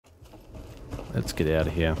let's get out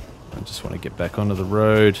of here. I just want to get back onto the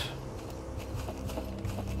road.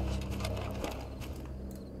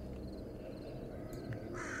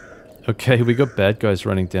 Okay, we got bad guys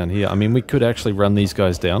running down here. I mean, we could actually run these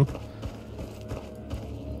guys down.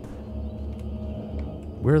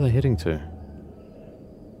 Where are they heading to?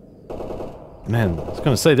 Man, I was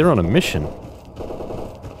going to say, they're on a mission.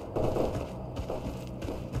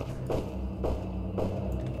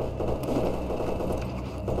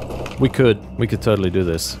 We could totally do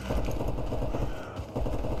this.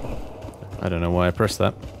 I don't know why I pressed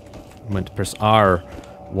that. I meant to press R.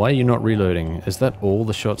 Why are you not reloading? Is that all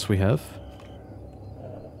the shots we have?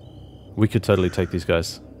 We could totally take these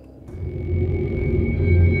guys.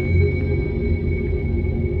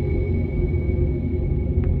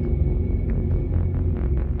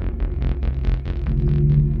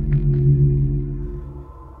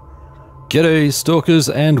 G'day Stalkers,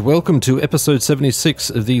 and welcome to episode 76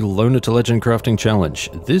 of the Loner to Legend Crafting Challenge.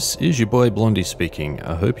 This is your boy Blondie speaking.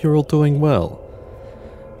 I hope you're all doing well.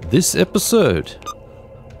 This episode,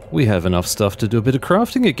 we have enough stuff to do a bit of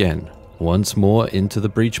crafting again. Once more into the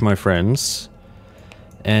breach, my friends.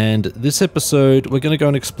 And this episode, we're going to go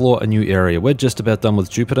and explore a new area. We're just about done with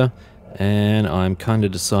Jupiter, and I'm kind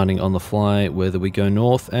of deciding on the fly whether we go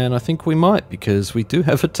north, and I think we might, because we do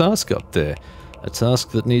have a task up there. A task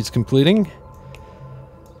that needs completing.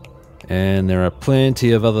 And there are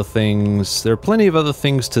plenty of other things. There are plenty of other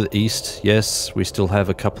things to the east. Yes, we still have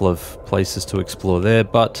a couple of places to explore there,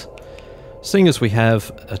 but seeing as we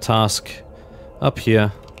have a task up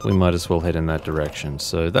here, we might as well head in that direction.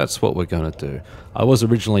 So that's what we're going to do. I was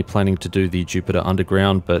originally planning to do the Jupiter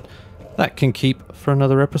Underground, but that can keep for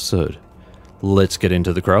another episode. Let's get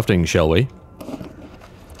into the crafting, shall we?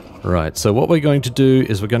 Right, so what we're going to do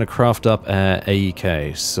is we're going to craft up our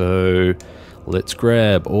AEK. So let's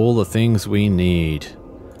grab all the things we need.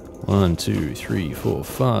 1, 2, 3, 4,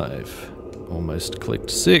 5. Almost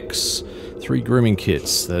clicked 6. 3 grooming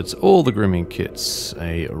kits. That's all the grooming kits.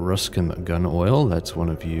 A Ruskin gun oil. That's one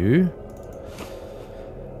of you.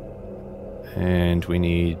 And we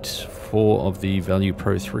need 4 of the Value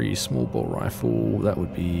Pro 3 small bore rifle. That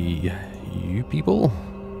would be you people.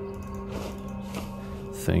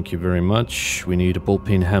 Thank you very much. We need a ball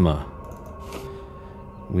peen hammer.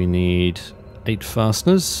 We need 8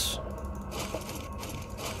 fasteners.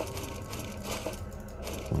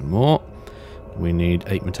 1 more. We need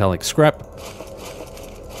 8 metallic scrap.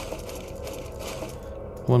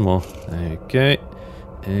 1 more. Okay.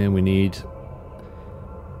 And we need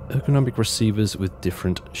ergonomic receivers with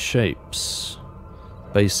different shapes.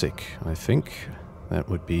 Basic, I think. That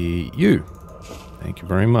would be you. Thank you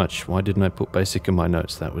very much. Why didn't I put basic in my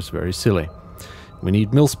notes? That was very silly. We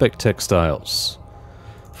need mil-spec textiles.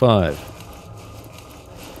 5.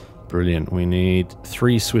 Brilliant. We need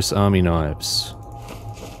 3 Swiss Army knives.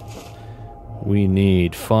 We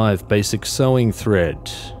need 5 basic sewing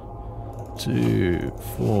thread. 2,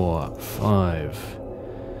 4, 5.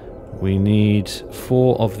 We need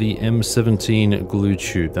 4 of the M17 glue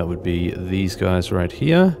tube. That would be these guys right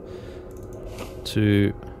here.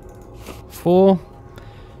 2, 4.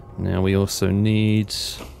 Now we also need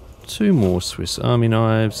 2 more Swiss Army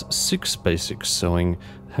knives, 6 basic sewing,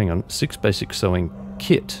 6 basic sewing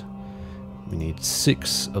kit. We need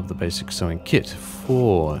 6 of the basic sewing kit.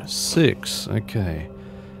 4, 6, okay.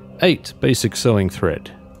 8 basic sewing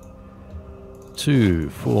thread. 2,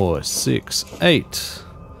 4, 6, 8.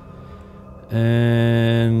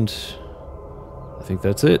 And I think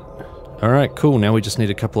that's it. Alright, cool. Now we just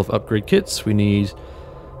need a couple of upgrade kits. We need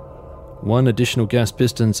 1 additional gas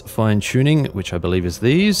pistons fine tuning, which I believe is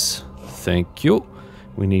these. Thank you.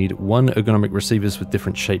 We need 1 ergonomic receivers with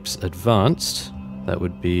different shapes advanced. That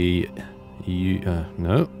would be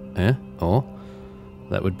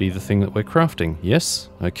that would be the thing that we're crafting. Yes,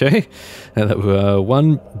 okay.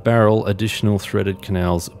 1 barrel additional threaded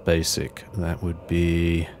canals basic. That would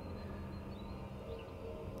be,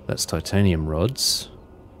 that's titanium rods.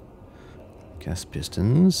 Gas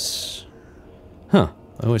pistons. Huh.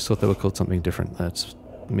 I always thought they were called something different. That's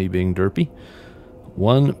me being derpy.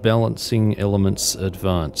 1 balancing elements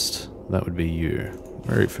advanced. That would be you.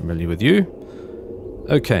 Very familiar with you.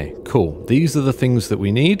 Okay, cool. These are the things that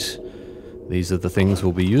we need. These are the things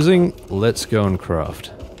we'll be using. Let's go and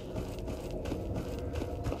craft.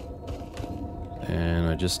 And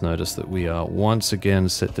I just noticed that we are once again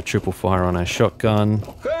set to triple fire on our shotgun.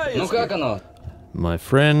 My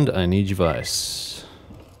friend, I need your advice.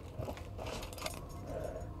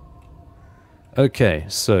 Okay,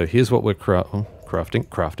 so here's what we're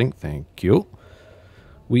crafting, thank you.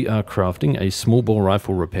 We are crafting a small bore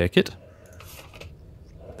rifle repair kit.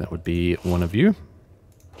 That would be one of you.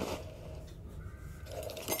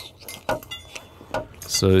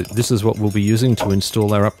 So this is what we'll be using to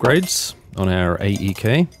install our upgrades on our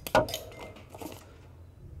AEK.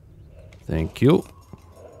 Thank you.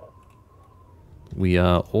 We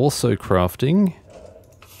are also crafting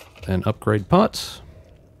an upgrade part.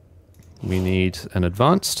 We need an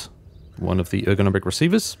advanced, one of the ergonomic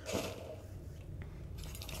receivers.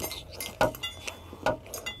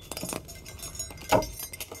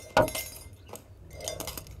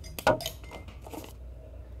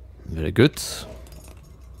 Very good.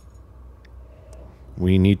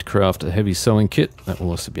 We need to craft a heavy sewing kit. That will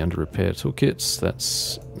also be under repair toolkits.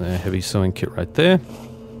 That's a heavy sewing kit right there.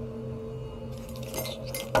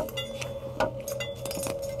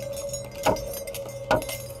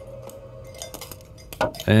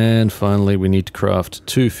 And finally, we need to craft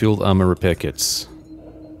 2 field armor repair kits.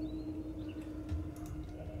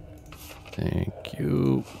 Thank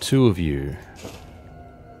you. 2 of you.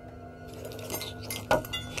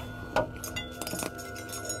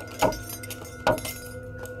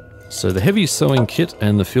 So the heavy sewing kit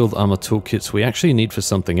and the field armor toolkits we actually need for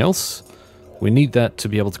something else. We need that to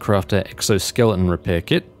be able to craft our exoskeleton repair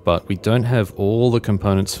kit, but we don't have all the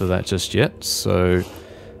components for that just yet, so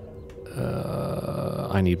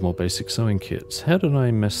I need more basic sewing kits. How did I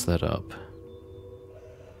mess that up?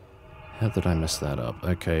 How did I mess that up?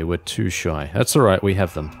 Okay, we're too shy. That's alright, we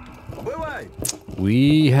have them.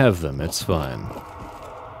 We have them, it's fine.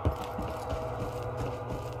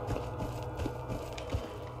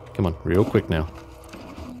 Come on, real quick now.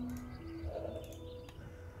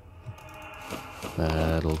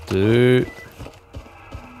 That'll do.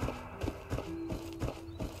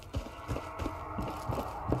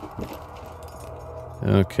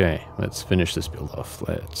 Okay, let's finish this build off.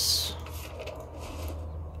 Let's...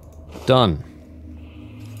 Done.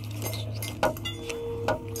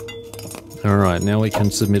 Alright, now we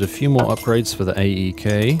can submit a few more upgrades for the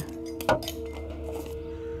AEK.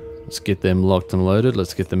 Let's get them locked and loaded.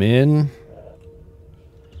 Let's get them in.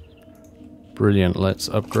 Brilliant. Let's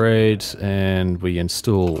upgrade and we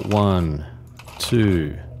install 1,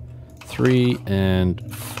 2, 3,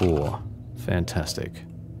 and 4. Fantastic.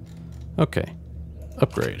 Okay.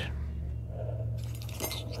 Upgrade.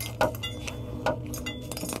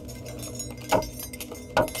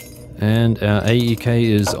 And our AEK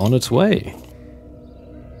is on its way.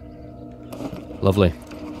 Lovely.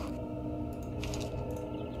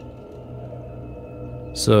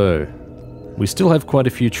 So, we still have quite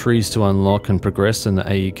a few trees to unlock and progress in the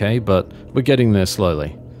AEK, but we're getting there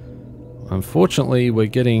slowly. Unfortunately, we're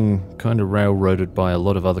getting kind of railroaded by a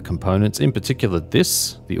lot of other components, in particular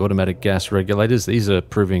this, the automatic gas regulators. These are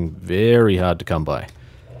proving very hard to come by.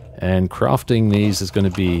 And crafting these is going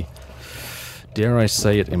to be, dare I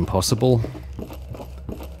say it, impossible.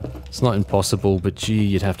 It's not impossible, but gee,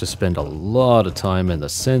 you'd have to spend a lot of time in the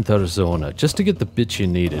center zone just to get the bits you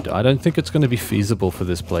needed. I don't think it's going to be feasible for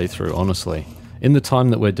this playthrough, honestly. In the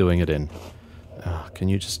time that we're doing it in. Can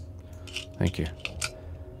you just... Thank you.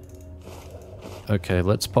 Okay,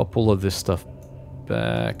 let's pop all of this stuff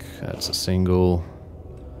back. That's a single.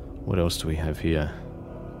 What else do we have here?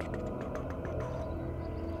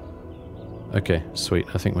 Okay, sweet.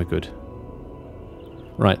 I think we're good.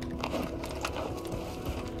 Right.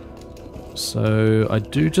 So, I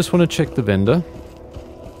do just want to check the vendor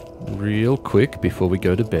real quick before we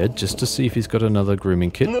go to bed, just to see if he's got another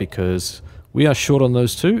grooming kit, because we are short on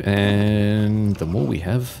those two, and the more we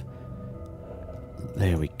have...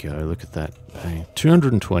 There we go, look at that.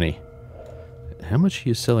 220. How much are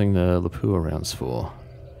you selling the Lapua rounds for?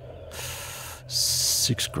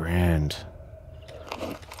 6 grand.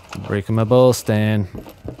 Breaking my balls, Stan.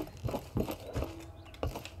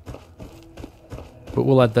 But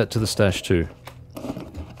we'll add that to the stash too.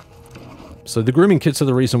 So the grooming kits are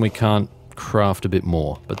the reason we can't craft a bit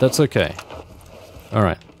more, but that's okay.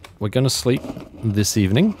 Alright, we're gonna sleep this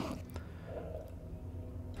evening.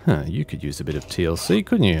 Huh, you could use a bit of TLC,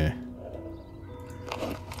 couldn't you?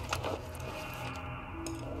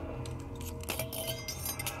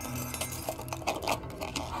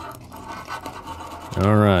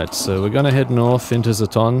 Alright, so we're gonna head north into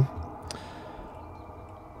Zaton.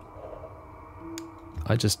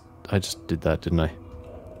 I just did that, didn't I?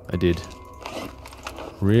 I did.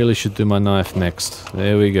 Really should do my knife next.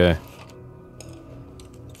 There we go.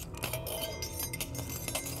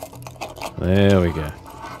 There we go.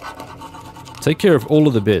 Take care of all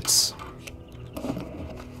of the bits.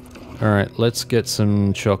 Alright, let's get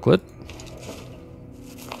some chocolate.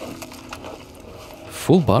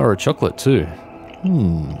 Full bar of chocolate too.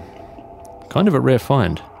 Kind of a rare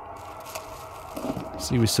find.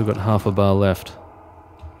 See, we still got half a bar left.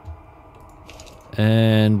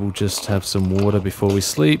 And we'll just have some water before we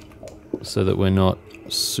sleep, so that we're not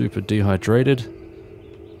super dehydrated.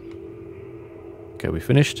 Okay, we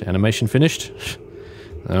finished. Animation finished.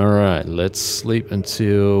 Alright, let's sleep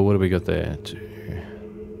until... what do we got there?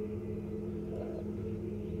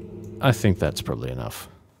 I think that's probably enough.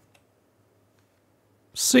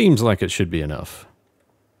 Seems like it should be enough.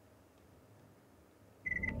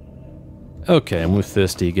 Okay, and we're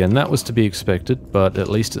thirsty again. That was to be expected, but at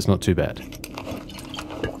least it's not too bad.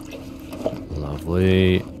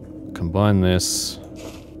 Lovely. Combine this.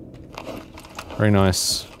 Very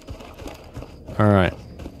nice. Alright.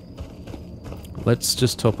 Let's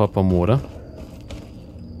just top up on water.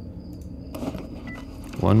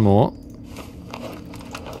 One more.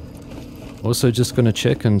 Also just going to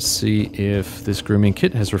check and see if this grooming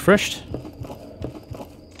kit has refreshed.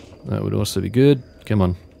 That would also be good. Come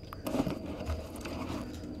on.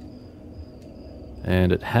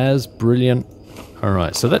 And it has. Brilliant.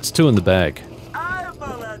 Alright, so that's 2 in the bag.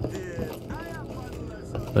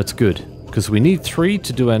 That's good, because we need 3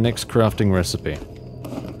 to do our next crafting recipe.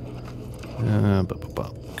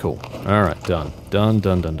 Cool. Alright, done. Done.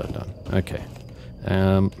 Okay.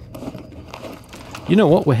 You know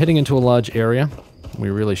what? We're heading into a large area. We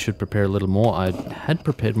really should prepare a little more. I had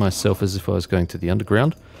prepared myself as if I was going to the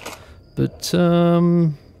underground. But,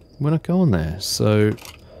 we're not going there. So,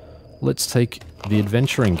 let's take the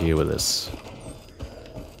adventuring gear with us.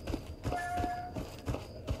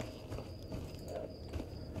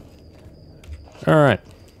 Alright.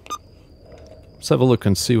 Let's have a look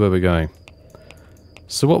and see where we're going.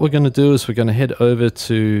 So what we're going to do is we're going to head over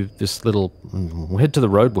to this little... we'll head to the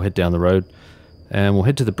road, we'll head down the road, and we'll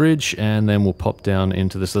head to the bridge, and then we'll pop down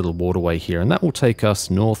into this little waterway here, and that will take us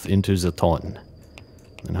north into Zaton.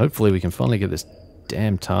 And hopefully we can finally get this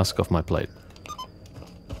damn task off my plate.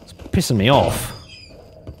 It's pissing me off.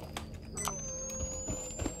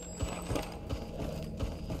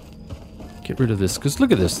 Get rid of this, because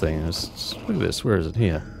look at this thing. Look at this, where is it?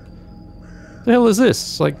 Here. The hell is this?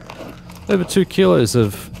 It's like over 2 kilos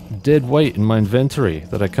of dead weight in my inventory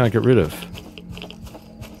that I can't get rid of.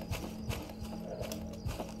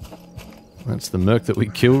 That's the merc that we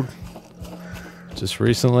killed just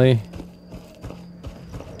recently.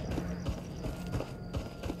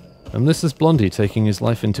 And this is Blondie taking his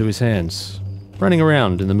life into his hands, running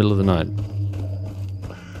around in the middle of the night.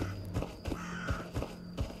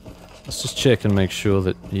 Let's just check and make sure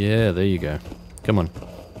that... yeah, there you go. Come on.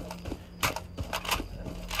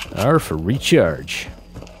 R for recharge.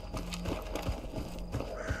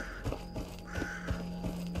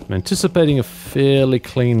 I'm anticipating a fairly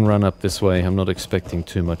clean run up this way. I'm not expecting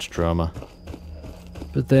too much drama.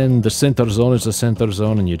 But then the center zone is the center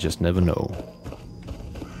zone and you just never know.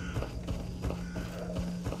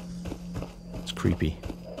 It's creepy.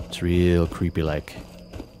 It's real creepy like.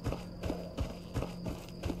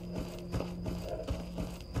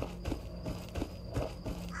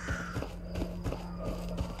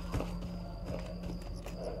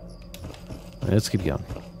 Let's keep going.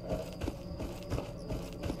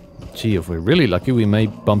 Gee, if we're really lucky, we may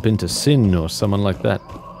bump into Sin or someone like that.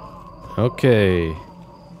 Okay.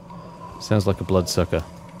 Sounds like a bloodsucker.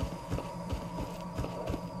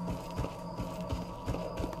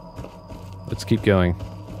 Let's keep going.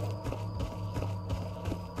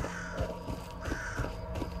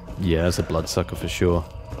 Yeah, it's a bloodsucker for sure.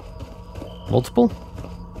 Multiple?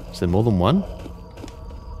 Is there more than one?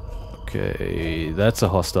 Okay, that's a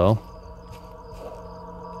hostile.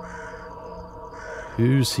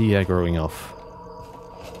 Who's he aggroing off?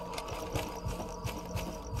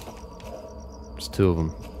 There's 2 of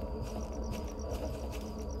them.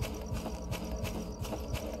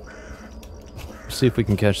 See if we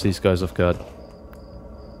can catch these guys off guard.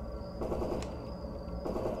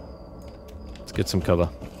 Let's get some cover.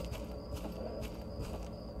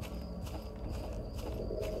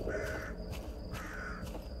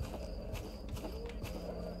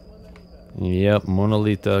 Yep,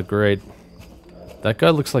 Monolita, great. That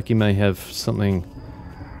guy looks like he may have something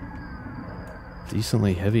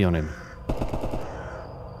decently heavy on him.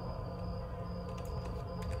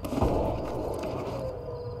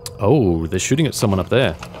 Oh, they're shooting at someone up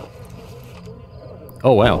there.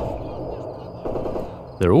 Oh, wow.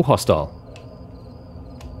 They're all hostile.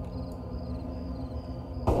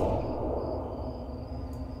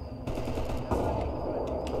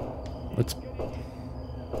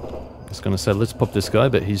 I was gonna say, let's pop this guy,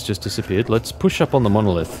 but he's just disappeared. Let's push up on the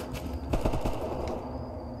monolith.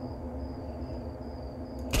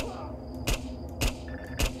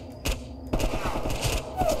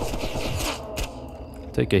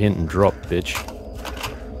 Take a hint and drop, bitch.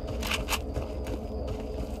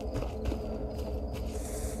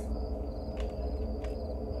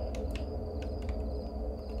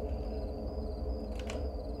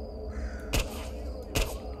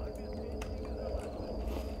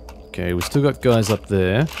 Okay, we still got guys up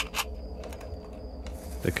there.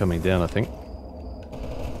 They're coming down, I think.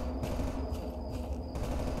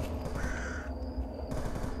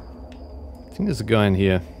 I think there's a guy in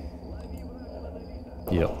here.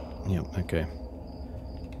 Yep, okay.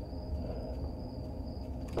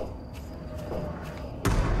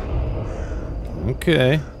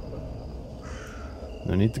 Okay.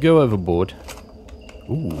 No need to go overboard.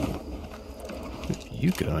 Ooh. What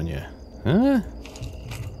you got on you? Huh?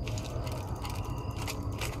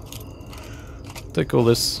 Take all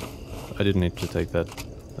this. I didn't need to take that. I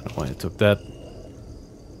don't know why I took that.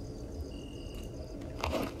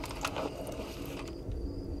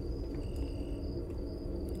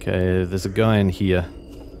 Okay, there's a guy in here.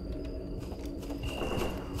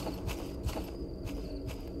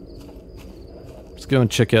 Let's go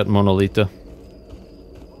and check out Monolita.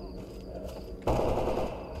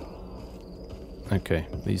 Okay,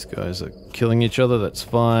 these guys are killing each other, that's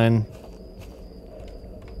fine.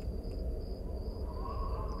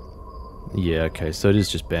 Yeah, okay, so it is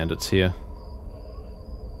just bandits here.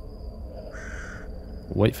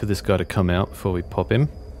 Wait for this guy to come out before we pop him.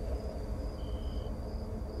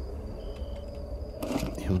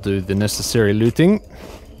 He'll do the necessary looting.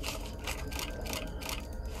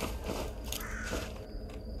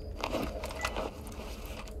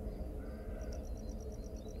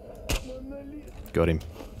 Got him.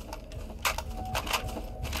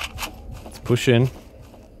 Let's push in.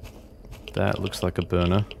 That looks like a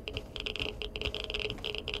burner.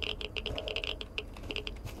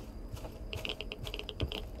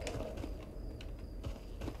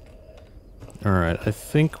 Alright, I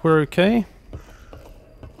think we're okay.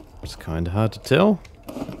 It's kind of hard to tell.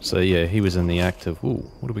 So yeah, he was in the act of... Ooh,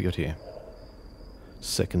 what do we got here?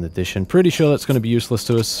 2nd edition. Pretty sure that's going to be useless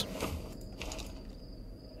to us.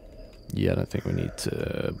 Yeah, I don't think we need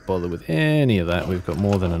to bother with any of that. We've got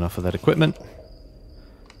more than enough of that equipment.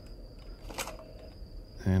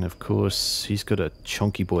 And of course, he's got a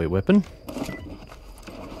chunky boy weapon.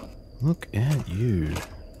 Look at you.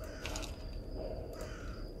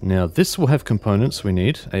 Now this will have components we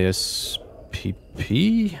need. ASPP?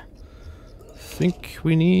 Think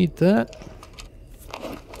we need that.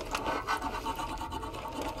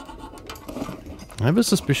 I have a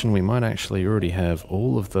suspicion we might actually already have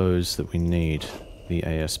all of those that we need. The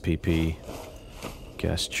ASPP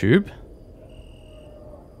gas tube.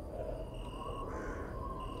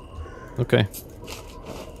 Okay.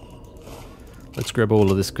 Let's grab all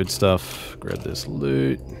of this good stuff. Grab this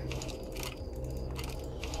loot.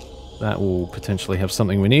 That will potentially have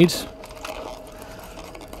something we need.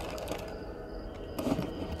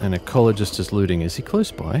 An ecologist is looting. Is he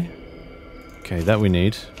close by? Okay, that we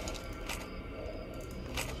need.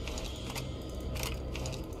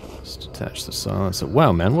 Let's detach the silencer.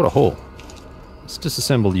 Wow, man, what a haul. Let's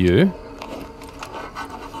disassemble you.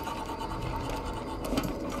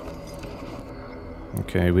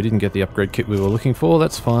 Okay, we didn't get the upgrade kit we were looking for.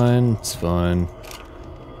 That's fine. It's fine.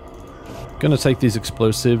 Gonna take these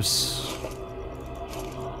explosives.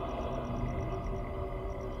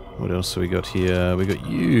 What else have we got here? We got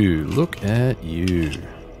you. Look at you.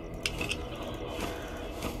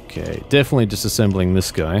 Okay, definitely disassembling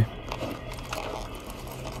this guy.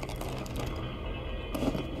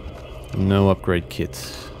 No upgrade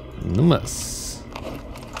kit. Numas.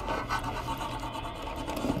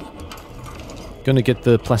 Gonna get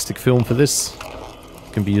the plastic film for this.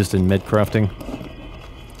 Can be used in med crafting.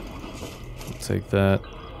 Take that.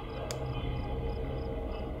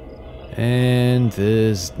 And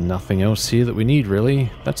there's nothing else here that we need, really.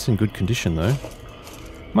 That's in good condition, though.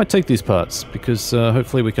 Might take these parts, because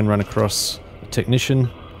hopefully we can run across a technician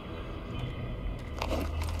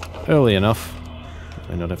early enough.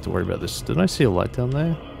 I don't have to worry about this. Did I see a light down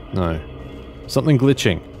there? No. Something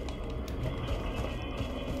glitching.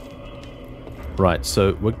 Right,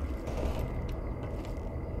 so we're...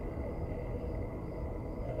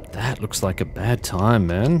 That looks like a bad time,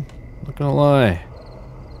 man. Not gonna lie.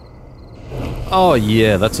 Oh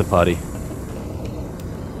yeah, that's a party.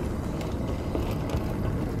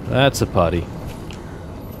 That's a party.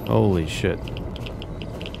 Holy shit.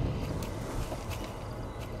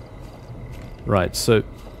 Right, so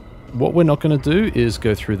what we're not gonna do is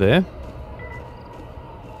go through there.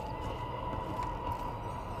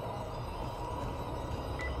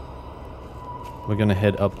 We're gonna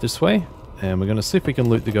head up this way. And we're going to see if we can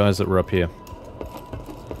loot the guys that were up here.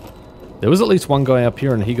 There was at least one guy up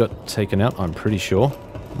here and he got taken out, I'm pretty sure.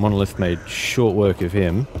 Monolith made short work of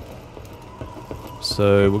him.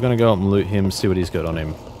 So we're going to go up and loot him, see what he's got on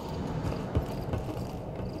him.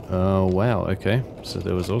 Oh, wow, okay. So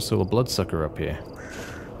there was also a bloodsucker up here.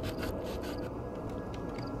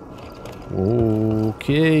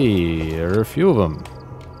 Okay, there are a few of them.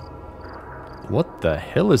 What the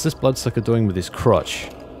hell is this bloodsucker doing with his crotch?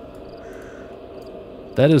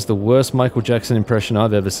 That is the worst Michael Jackson impression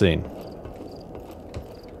I've ever seen.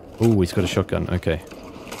 Ooh, he's got a shotgun. Okay.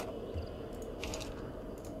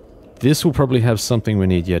 This will probably have something we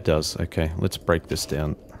need. Yeah, it does. Okay, let's break this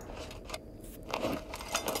down.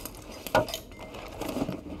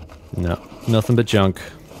 No, nothing but junk.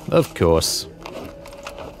 Of course.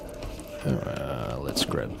 Let's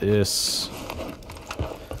grab this.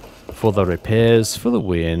 For the repairs, for the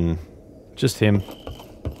win. Just him.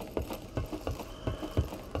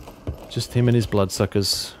 Just him and his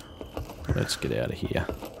bloodsuckers. Let's get out of here.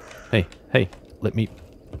 Hey, hey, let me...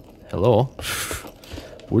 Hello?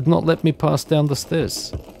 Would not let me pass down the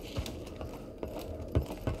stairs.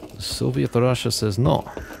 Soviet Russia says no.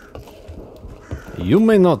 You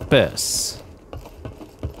may not pass.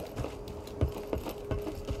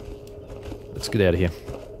 Let's get out of here.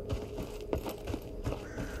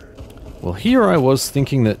 Well, here I was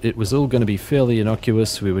thinking that it was all going to be fairly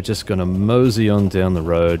innocuous. We were just going to mosey on down the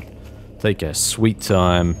road, take our sweet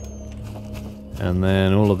time, and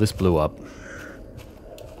then all of this blew up.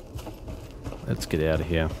 Let's get out of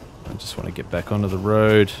here. I just want to get back onto the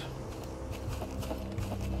road.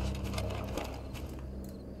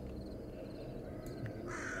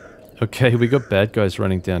 Okay, we got bad guys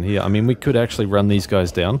running down here. I mean, we could actually run these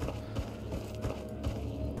guys down.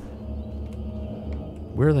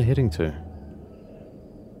 Where are they heading to?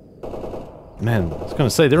 Man, I was going to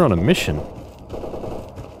say, they're on a mission.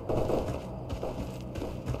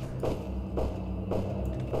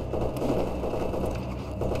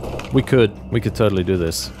 We could totally do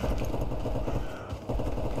this.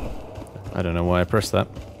 I don't know why I pressed that.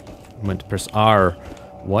 I meant to press R.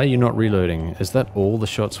 Why are you not reloading? Is that all the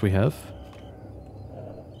shots we have?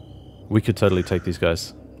 We could totally take these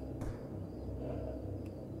guys.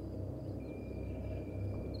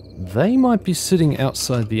 They might be sitting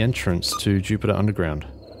outside the entrance to Jupiter Underground.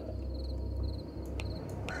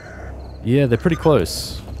 Yeah, they're pretty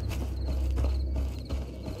close.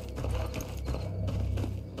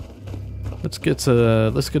 Let's get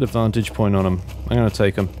a vantage point on them. I'm gonna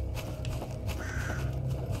take them.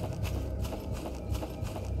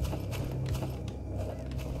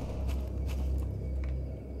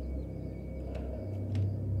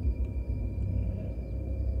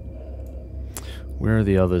 Where are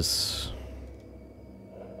the others?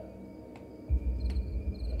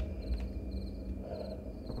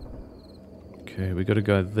 Okay, we got a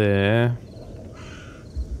guy there.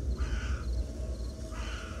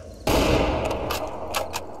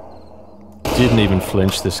 Didn't even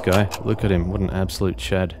flinch, this guy. Look at him, what an absolute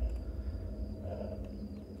chad.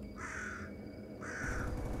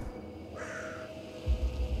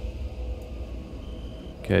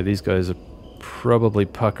 Okay, these guys are probably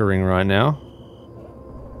puckering right now.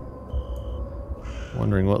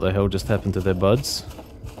 Wondering what the hell just happened to their buds.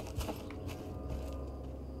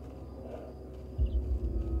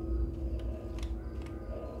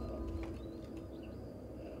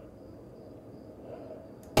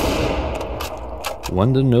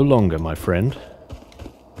 Wonder no longer, my friend.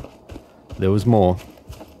 There was more.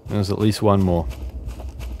 There was at least one more.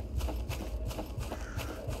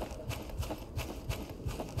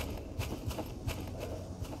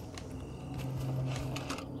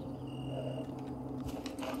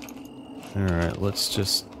 Alright, let's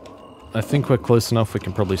just... I think we're close enough, we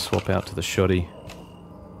can probably swap out to the shoddy.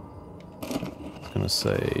 I was gonna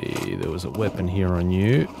say there was a weapon here on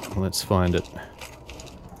you. Let's find it.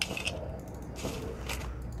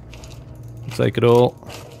 Take it all.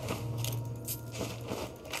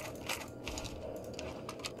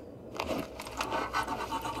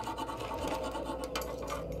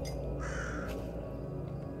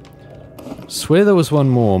 Swear there was one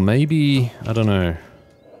more. Maybe, I don't know.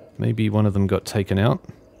 Maybe one of them got taken out.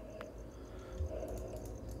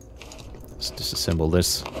 Let's disassemble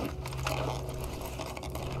this.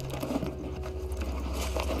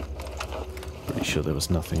 Pretty sure there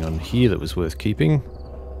was nothing on here that was worth keeping.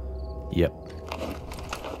 Yep.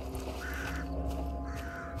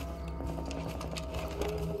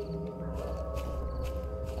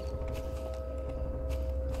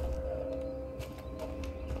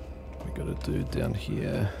 We got a dude down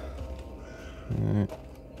here.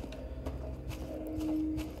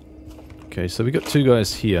 Okay, so we got two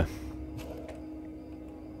guys here.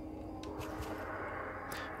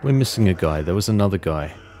 We're missing a guy. There was another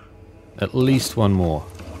guy. At least one more.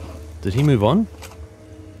 Did he move on?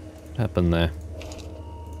 What happened there?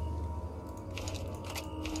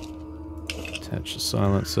 Attach the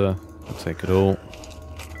silencer. I'll take it all.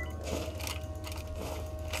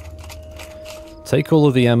 Take all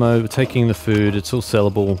of the ammo, taking the food, it's all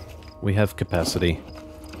sellable. We have capacity.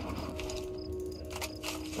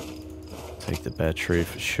 Take the battery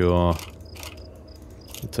for sure.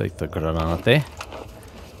 We'll take the granate.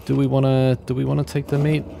 Do we wanna take the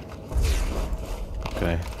meat?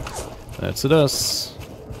 Okay. That's it us.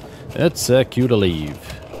 It's a cue to leave.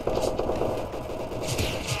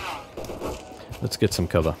 Let's get some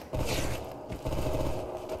cover.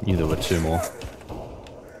 Knew there were two more.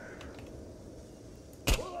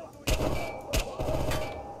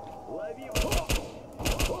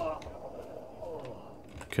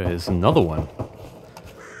 Okay, there's another one.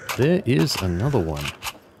 There is another one.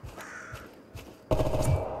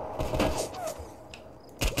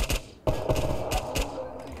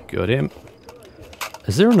 Got him.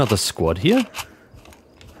 Is there another squad here?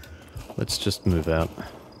 Let's just move out.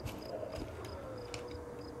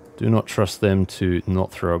 Do not trust them to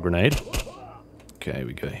not throw a grenade. Okay,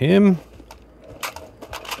 we got him.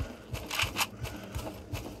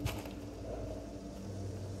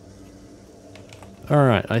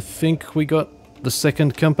 Alright, I think we got the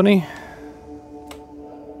second company.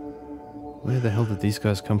 Where the hell did these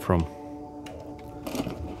guys come from?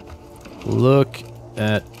 Look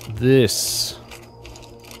at this.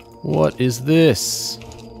 What is this?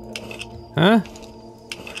 Huh?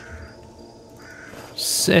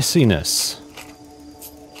 Sassiness.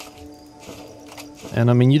 And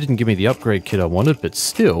I mean, you didn't give me the upgrade kit I wanted, but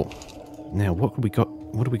still. Now, what do we got?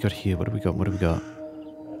 What do we got here? What do we got? What do we got?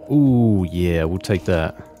 Ooh, yeah, we'll take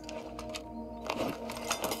that.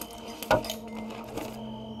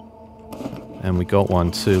 And we got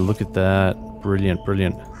one too. Look at that. Brilliant,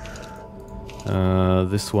 brilliant.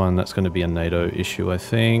 This one, that's going to be a NATO issue, I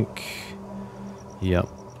think. Yep.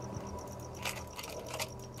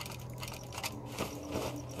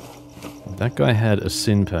 That guy had a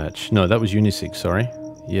sin patch. No, that was Unisig, sorry.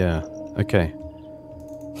 Yeah, okay.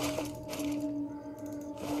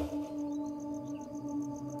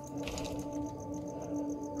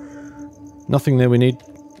 Nothing there we need.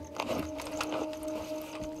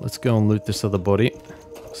 Let's go and loot this other body.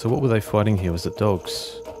 So what were they fighting here? Was it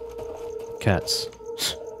dogs? Cats.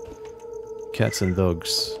 Cats and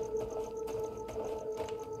dogs.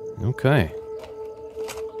 Okay.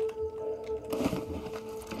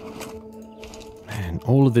 Man,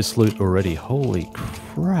 all of this loot already. Holy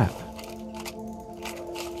crap.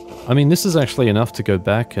 I mean, this is actually enough to go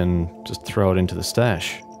back and just throw it into the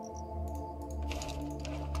stash.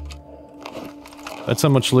 That's how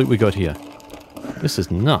much loot we got here. This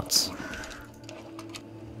is nuts.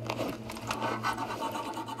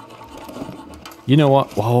 You know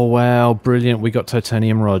what? Oh, wow. Brilliant. We got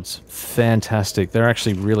titanium rods. Fantastic. They're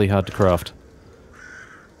actually really hard to craft.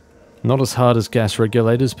 Not as hard as gas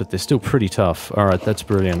regulators, but they're still pretty tough. Alright, that's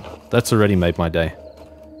brilliant. That's already made my day.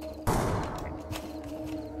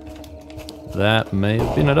 That may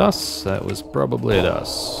have been at us. That was probably at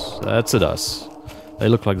us. That's at us. They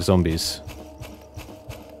look like zombies.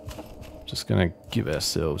 Just gonna give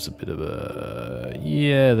ourselves a bit of a...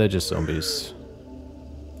 Yeah, they're just zombies.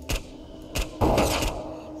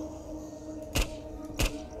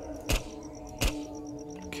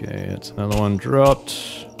 Okay, that's another one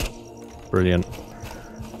dropped. Brilliant.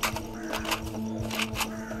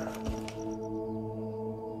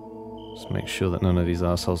 Just make sure that none of these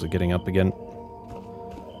assholes are getting up again.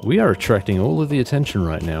 We are attracting all of the attention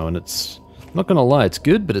right now, and it's... I'm not gonna lie, it's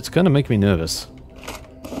good, but it's gonna make me nervous.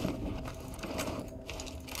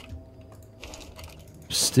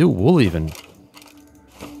 Still wool even.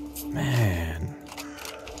 Man.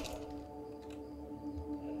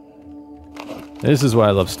 This is why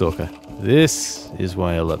I love Stalker. This is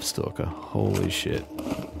why I love Stalker. Holy shit.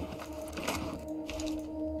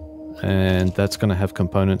 And that's going to have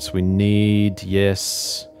components we need.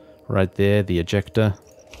 Yes. Right there, the ejector.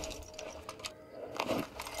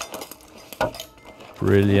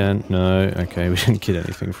 Brilliant. No. Okay, we didn't get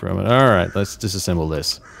anything from it. Alright, let's disassemble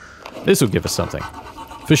this. This will give us something.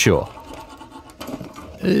 For sure.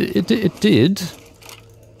 It did.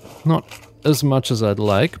 Not as much as I'd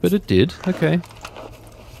like, but it did. Okay.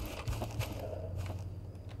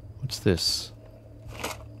 What's this?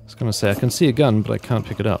 I was gonna say, I can see a gun, but I can't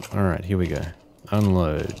pick it up. Alright, here we go.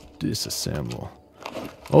 Unload. Disassemble.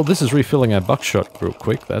 Oh, this is refilling our buckshot real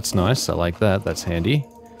quick. That's nice. I like that. That's handy.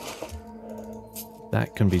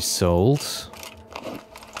 That can be sold.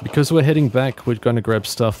 Because we're heading back, we're going to grab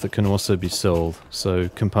stuff that can also be sold. So,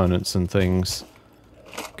 components and things.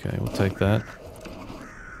 Okay, we'll take that.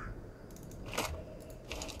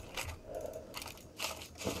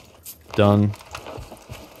 Done.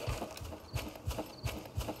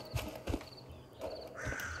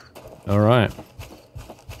 Alright.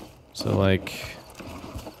 So, like...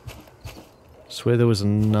 swear there was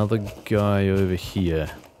another guy over here.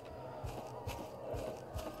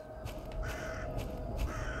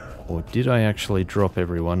 Or did I actually drop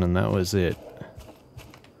everyone and that was it?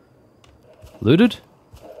 Looted?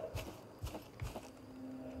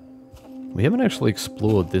 We haven't actually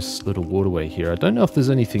explored this little waterway here. I don't know if there's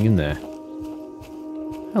anything in there.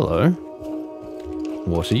 Hello.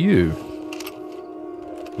 What are you?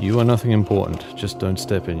 You are nothing important. Just don't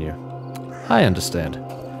step in you. I understand.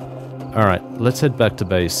 Alright, let's head back to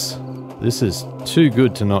base. This is too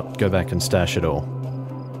good to not go back and stash it all.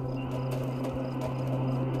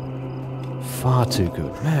 Far too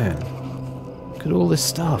good. Man, look at all this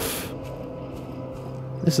stuff.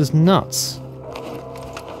 This is nuts.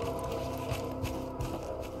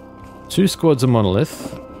 2 squads of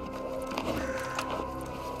monolith.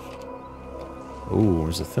 Ooh,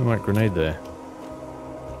 there's a thermite grenade there.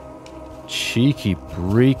 Cheeky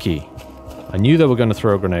breaky. I knew they were going to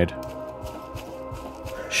throw a grenade.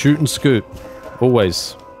 Shoot and scoot.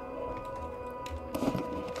 Always.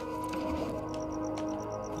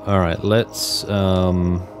 Alright, let's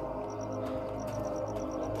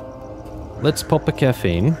pop a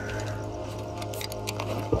caffeine.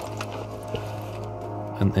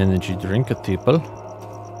 An energy drink, a tipple.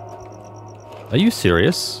 Are you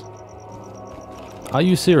serious? Are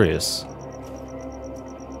you serious?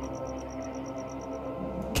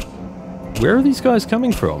 Where are these guys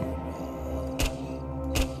coming from?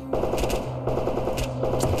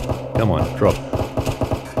 Come on, drop.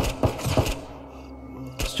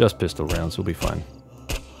 It's just pistol rounds, we'll be fine.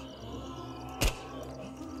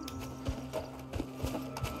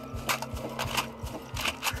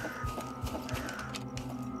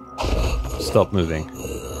 Stop moving.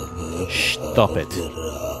 Stop it.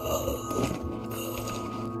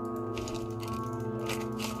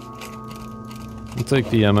 We'll take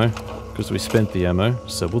the ammo, because we spent the ammo,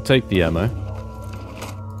 so we'll take the ammo.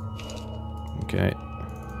 Okay.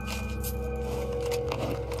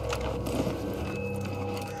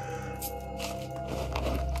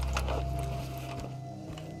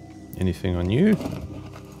 Anything on you?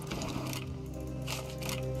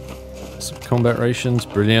 Some combat rations,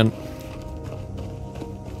 brilliant.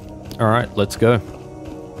 Alright, let's go.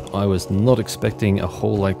 I was not expecting a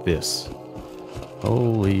hole like this.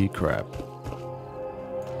 Holy crap.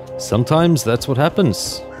 Sometimes that's what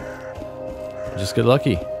happens. You just get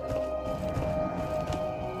lucky.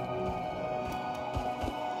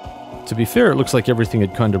 To be fair, it looks like everything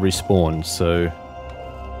had kind of respawned, so...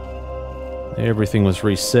 everything was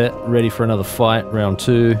reset, ready for another fight, round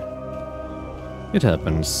 2. It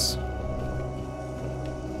happens.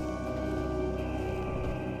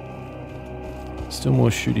 Still more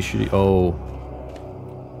shooty. Oh.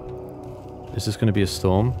 Is this going to be a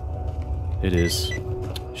storm? It is.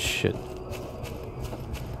 Shit.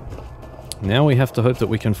 Now we have to hope that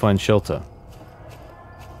we can find shelter.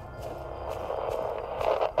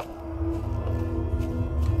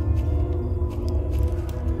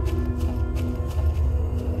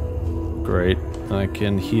 Great. I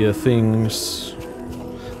can hear things.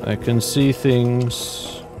 I can see things.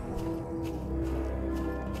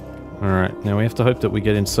 Alright, now we have to hope that we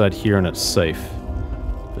get inside here and it's safe.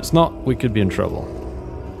 If it's not, we could be in trouble.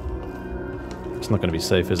 It's not going to be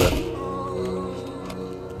safe, is it?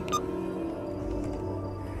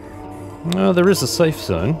 Oh, there is a safe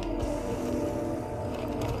zone.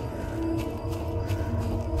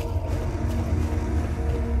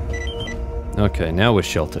 Okay, now we're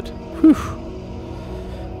sheltered. Whew.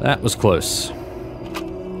 That was close.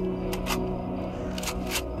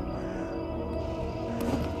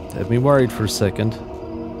 Had me worried for a second.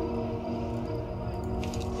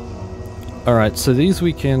 Alright, so these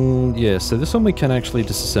we can... yeah, so this one we can actually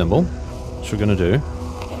disassemble, which we're going to do.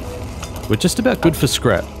 We're just about good for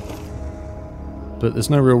scrap. But there's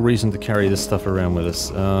no real reason to carry this stuff around with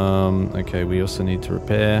us. Okay, we also need to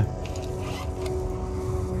repair.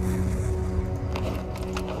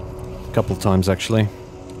 A couple of times, actually.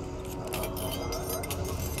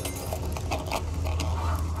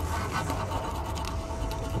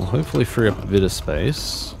 We'll hopefully free up a bit of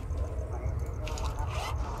space.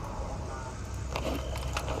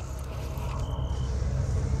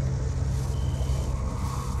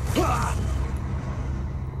 I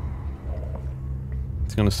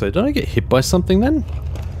was going to say, did I get hit by something then?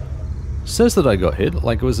 It says that I got hit,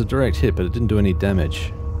 like it was a direct hit, but it didn't do any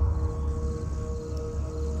damage.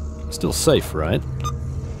 Still safe, right?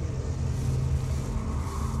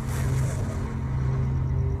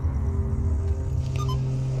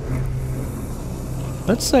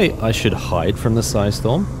 Let's say I should hide from the Psy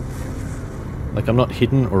Storm. Like I'm not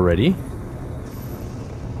hidden already.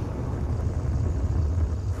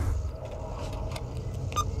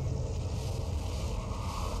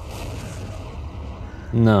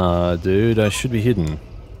 Nah, dude, I should be hidden.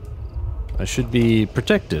 I should be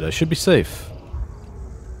protected. I should be safe.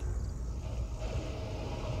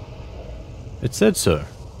 It said so.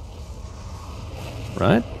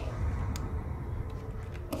 Right?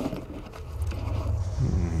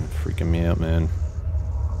 Freaking me out, man.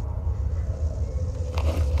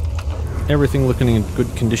 Everything looking in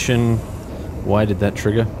good condition. Why did that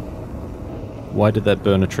trigger? Why did that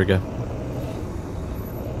burner trigger?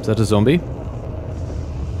 Is that a zombie?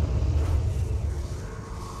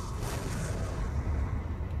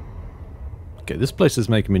 Okay, this place is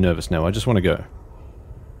making me nervous now. I just want to go.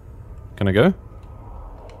 Can I go?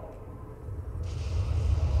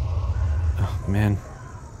 Oh, man.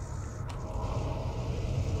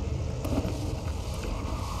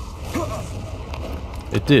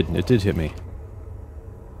 It did hit me.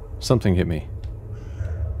 Something hit me.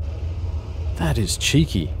 That is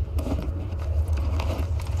cheeky.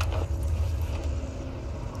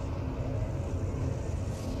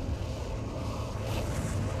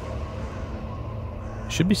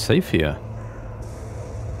 Should be safe here.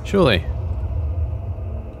 Surely.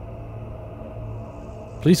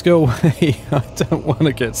 Please go away. I don't want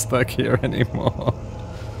to get stuck here anymore.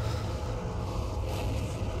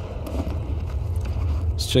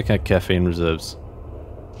 Let's check out caffeine reserves.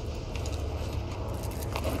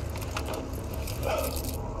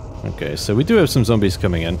 Okay, so we do have some zombies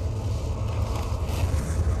coming in.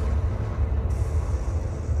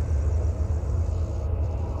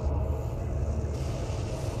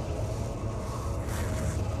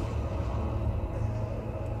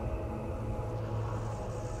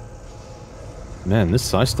 Man,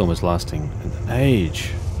 this ice storm is lasting an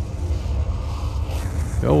age.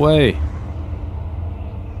 Go away.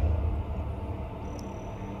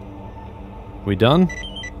 We done?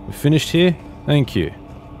 We finished here? Thank you.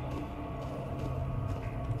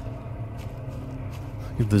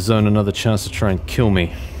 Give the zone another chance to try and kill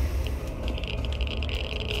me.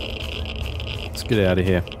 Let's get out of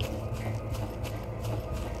here.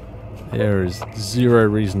 There is zero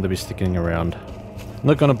reason to be sticking around. I'm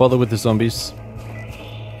not gonna bother with the zombies.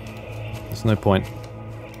 There's no point.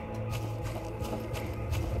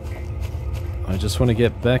 I just want to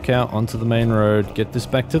get back out onto the main road, get this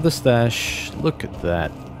back to the stash. Look at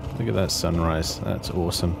that. Look at that sunrise. That's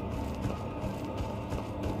awesome.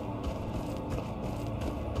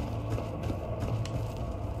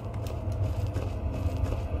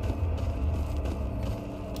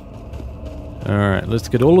 Alright, let's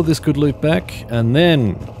get all of this good loot back, and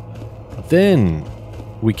then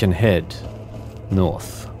we can head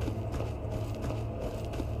north.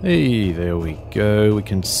 Hey, there we go. We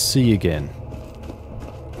can see again.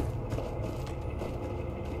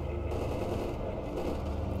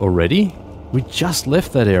 Already? We just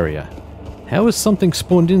left that area. How has something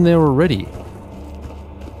spawned in there already?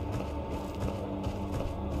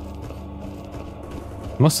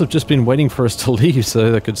 Must have just been waiting for us to leave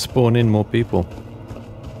so they could spawn in more people.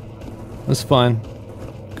 That's fine.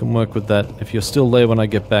 Can work with that. If you're still there when I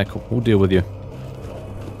get back, we'll deal with you.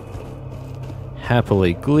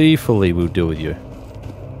 Happily, gleefully, we'll deal with you.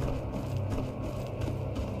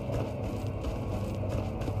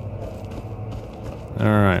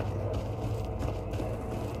 Alright.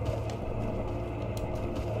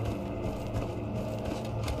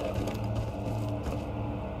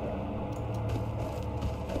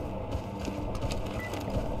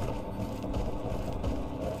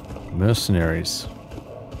 Mercenaries.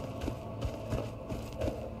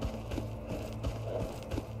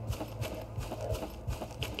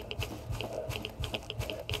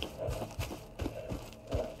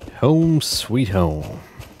 Home sweet home.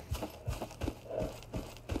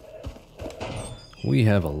 We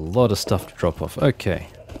have a lot of stuff to drop off. Okay,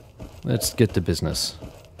 let's get to business.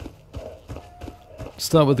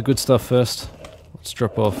 Start with the good stuff first. Let's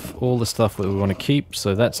drop off all the stuff that we want to keep,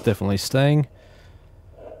 so that's definitely staying.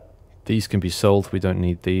 These can be sold, we don't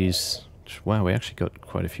need these. Wow, we actually got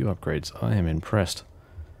quite a few upgrades. I am impressed.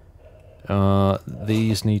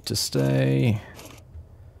 These need to stay.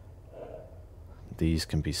 These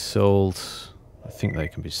can be sold. I think they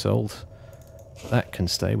can be sold. That can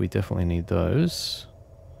stay, we definitely need those.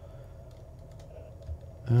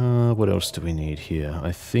 What else do we need here?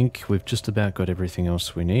 I think we've just about got everything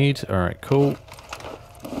else we need. Alright, cool.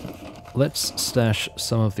 Let's stash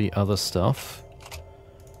some of the other stuff.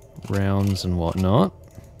 Rounds and whatnot.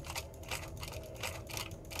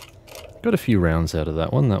 Got a few rounds out of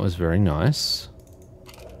that one, that was very nice.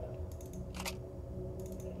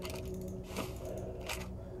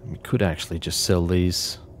 We could actually just sell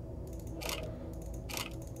these.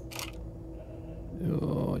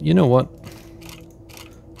 You know what?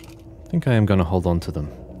 think I am going to hold on to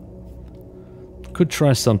them. Could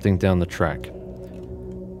try something down the track.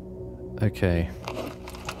 Okay.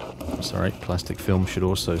 Sorry, plastic film should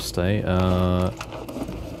also stay.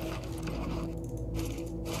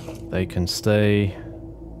 They can stay.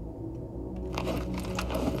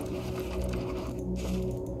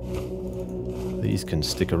 These can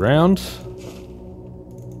stick around.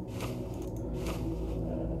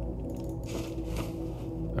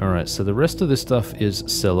 Alright, so the rest of this stuff is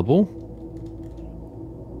sellable.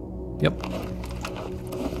 Yep. I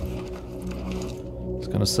was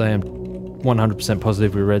gonna say I'm 100%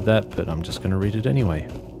 positive we read that, but I'm just gonna read it anyway.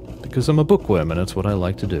 Because I'm a bookworm and it's what I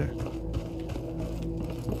like to do.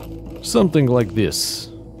 Something like this.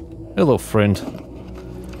 Hello, friend.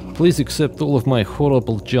 Please accept all of my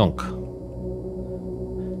horrible junk.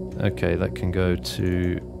 Okay, that can go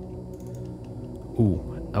to... Ooh.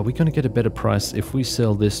 Are we going to get a better price if we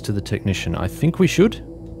sell this to the technician? I think we should.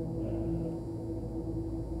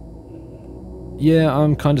 Yeah,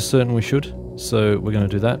 I'm kind of certain we should. So we're going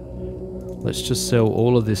to do that. Let's just sell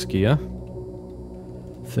all of this gear.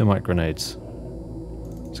 Thermite grenades.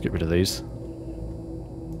 Let's get rid of these.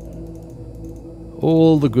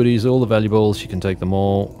 All the goodies, all the valuables, you can take them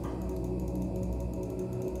all.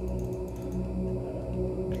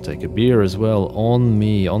 You can take a beer as well. On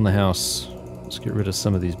me, on the house. Let's get rid of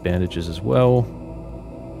some of these bandages as well.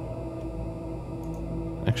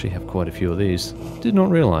 Actually have quite a few of these. Did not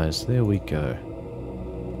realize. There we go.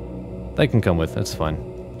 They can come with, that's fine.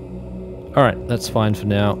 Alright, that's fine for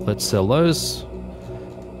now. Let's sell those.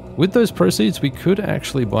 With those proceeds, we could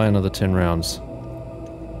actually buy another 10 rounds.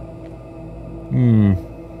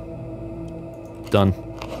 Done.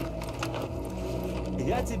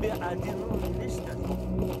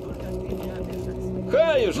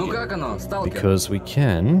 Because we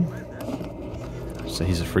can. So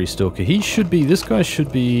he's a free stalker. He should be, this guy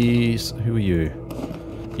should be, who are you?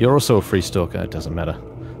 You're also a free stalker, it doesn't matter.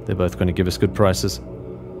 They're both going to give us good prices.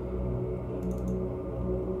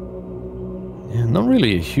 Yeah, not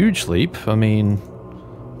really a huge leap. I mean,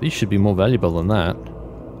 these should be more valuable than that.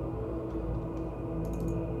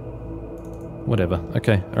 Whatever.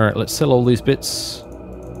 Okay, alright, let's sell all these bits.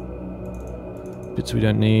 Bits we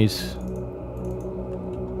don't need.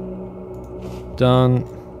 Done.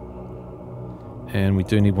 And we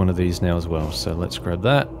do need one of these now as well, so let's grab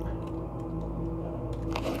that.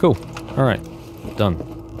 Cool. Alright. Done.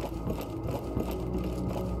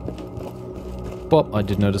 Bop, I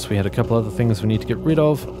did notice we had a couple other things we need to get rid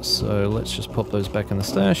of, so let's just pop those back in the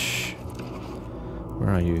stash. Where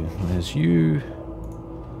are you? There's you.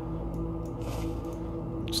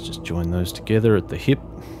 Let's just join those together at the hip.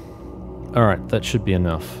 Alright, that should be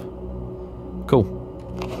enough. Cool.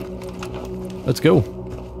 Let's go.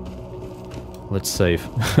 Let's save.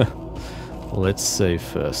 Let's save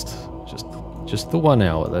first. Just the 1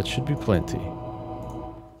 hour, that should be plenty.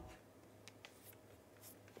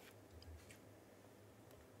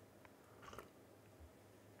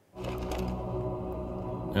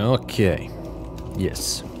 Okay.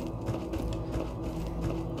 Yes.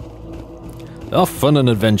 Off fun and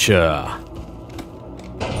adventure.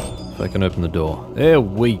 If I can open the door. There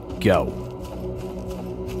we go.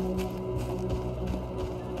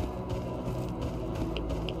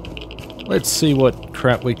 Let's see what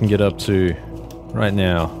crap we can get up to right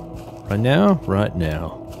now. Right now? Right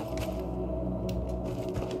now.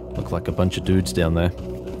 Look like a bunch of dudes down there.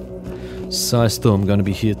 Psystorm gonna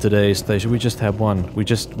be here today, station. We just had one. We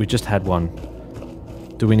just had one.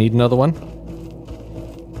 Do we need another one?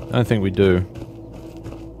 I don't think we do.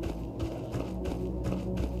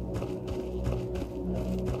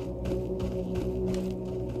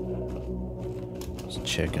 Just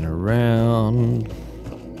checking around.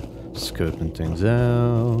 Scoping things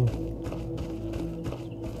out.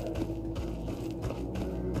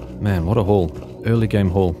 Man, what a haul. Early game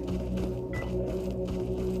haul.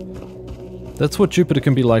 That's what Jupiter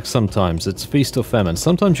can be like sometimes. It's feast or famine.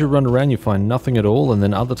 Sometimes you run around, you find nothing at all, and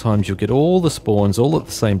then other times you'll get all the spawns all at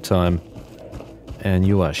the same time. And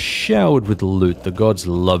you are showered with loot. The gods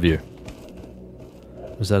love you.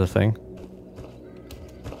 Was that a thing?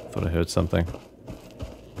 Thought I heard something.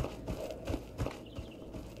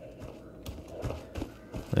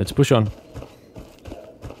 Let's push on.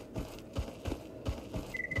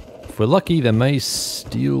 If we're lucky, there may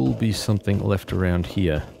still be something left around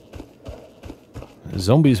here.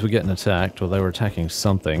 Zombies were getting attacked, or they were attacking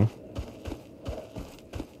something.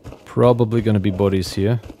 Probably going to be bodies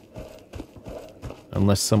here.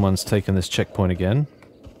 Unless someone's taken this checkpoint again.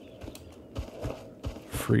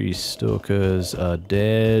 Free stalkers are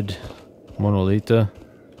dead. Monolita.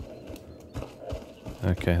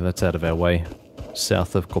 Okay, that's out of our way.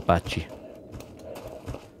 south of Kopachi.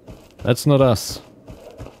 That's not us.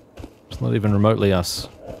 It's not even remotely us.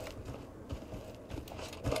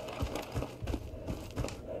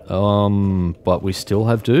 But we still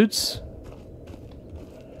have dudes?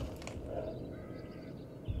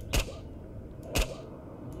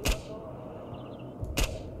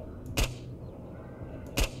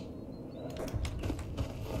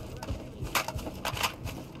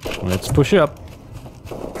 Let's push up.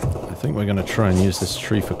 I think we're going to try and use this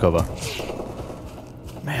tree for cover.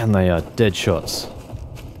 Man, they are dead shots.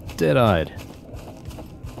 Dead-eyed.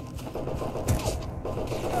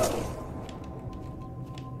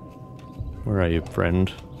 Where are you,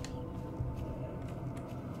 friend?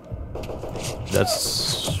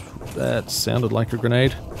 That sounded like a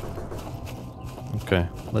grenade. Okay,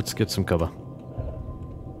 let's get some cover.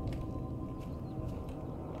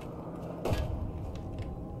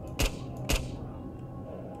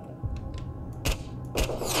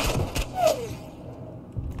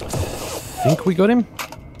 Think we got him?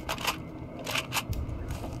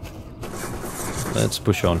 Let's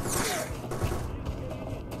push on.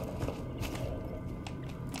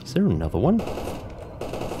 Is there another one?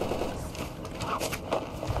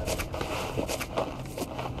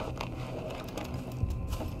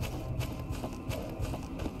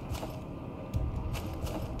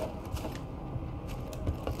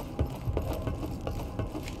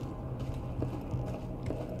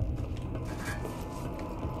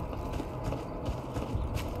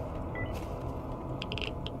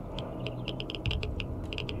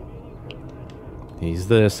 He's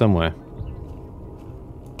there somewhere.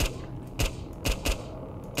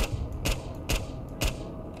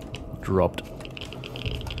 Dropped.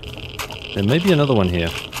 There may be another one here.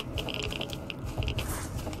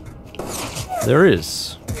 There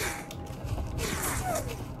is.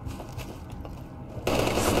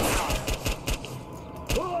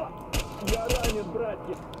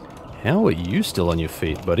 How are you still on your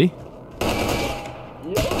feet, buddy?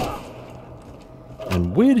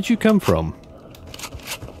 And where did you come from?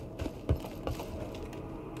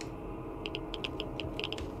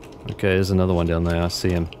 Okay, there's another one down there. I see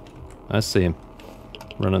him. I see him.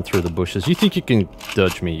 Running through the bushes. You think you can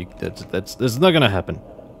dodge me? That's not gonna happen.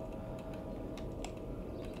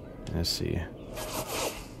 I see you.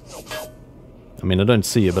 I mean, I don't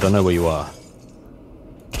see you, but I know where you are.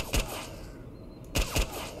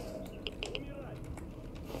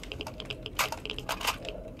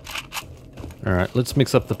 Alright, let's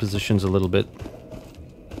mix up the positions a little bit.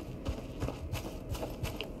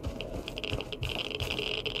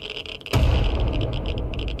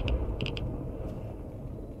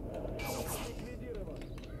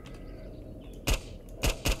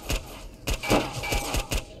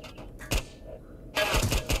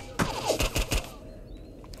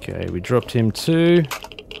 Okay, we dropped him too.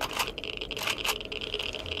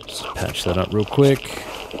 Just patch that up real quick.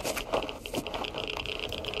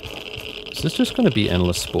 Is this just going to be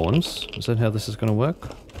endless spawns? Is that how this is going to work?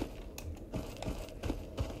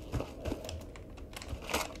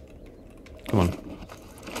 Come on.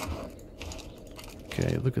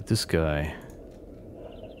 Okay, look at this guy.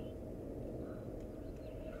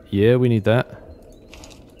 Yeah, we need that.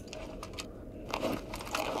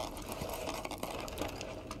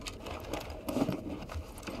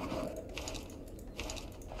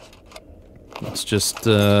 Let's just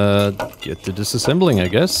get to disassembling, I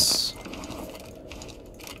guess.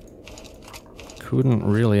 Couldn't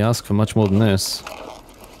really ask for much more than this.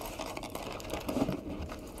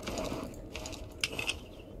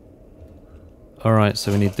 Alright,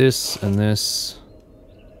 so we need this and this.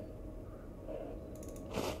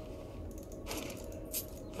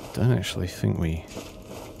 Don't actually think we...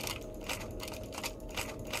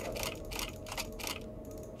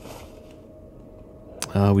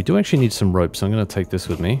 we do actually need some rope, so I'm going to take this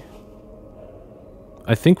with me.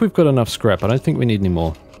 I think we've got enough scrap. I don't think we need any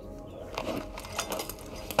more.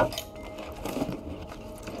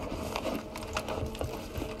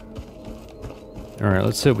 Alright,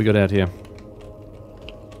 let's see what we got out here.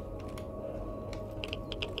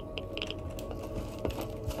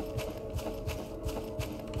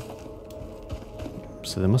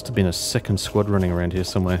 So there must have been a second squad running around here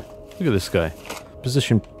somewhere. Look at this guy.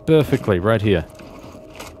 Positioned perfectly right here.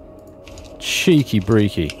 Cheeky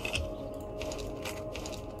breaky.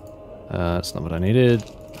 That's not what I needed.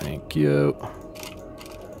 Thank you.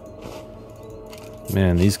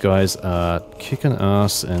 Man, these guys are kicking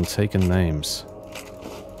ass and taking names.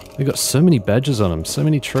 They got so many badges on them, so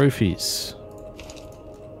many trophies.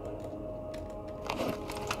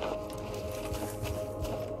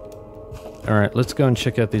 Alright, let's go and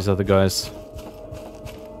check out these other guys.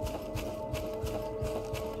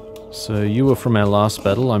 So you were from our last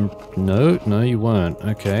battle. No, you weren't.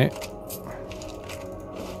 Okay.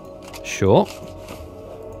 Sure.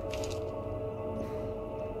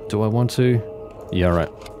 Do I want to? Yeah, right.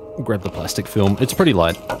 Grab the plastic film. It's pretty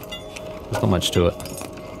light. There's not much to it.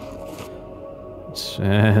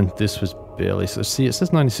 And this was barely... So see, it says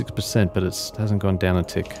 96%, but it hasn't gone down a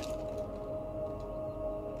tick.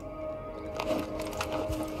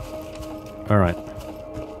 Alright.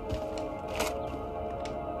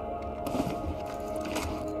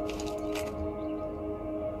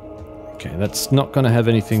 Okay, that's not going to have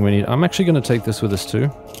anything we need. I'm actually going to take this with us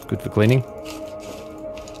too. Good for cleaning.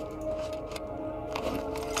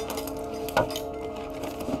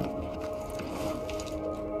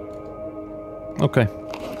 Okay.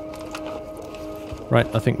 Right,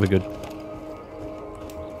 I think we're good.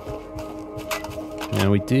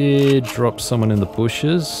 Now we did drop someone in the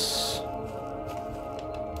bushes.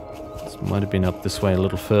 This might have been up this way a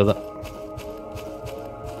little further.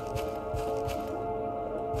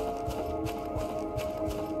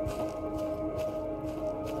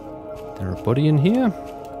 There a body in here?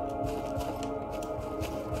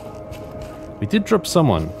 We did drop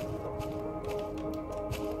someone.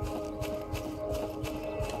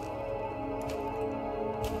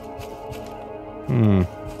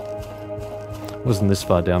 Wasn't this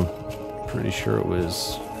far down. Pretty sure it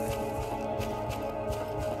was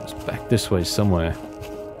back this way somewhere.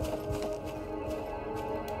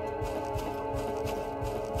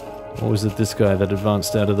 Or was it this guy that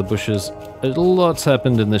advanced out of the bushes? A lot's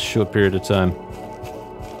happened in this short period of time.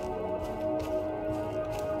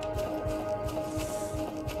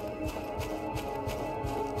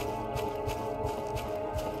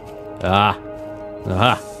 Ah!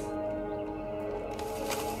 Aha!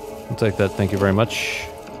 I'll take that, thank you very much.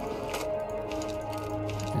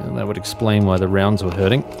 And that would explain why the rounds were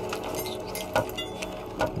hurting.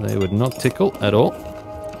 They would not tickle at all.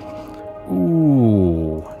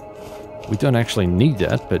 Ooh. We don't actually need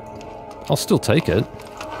that, but I'll still take it.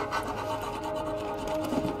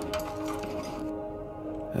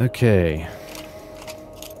 Okay.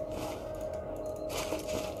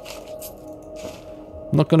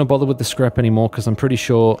 I'm not going to bother with the scrap anymore because I'm pretty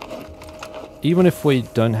sure even if we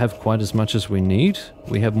don't have quite as much as we need,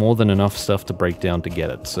 we have more than enough stuff to break down to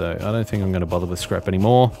get it. So I don't think I'm going to bother with scrap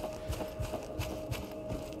anymore.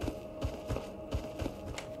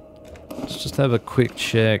 Let's just have a quick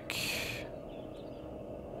check.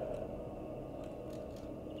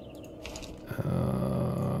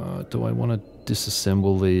 Do I want to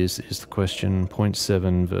disassemble these is the question.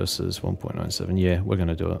 0.7 versus 1.97. Yeah, we're going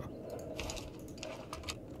to do it.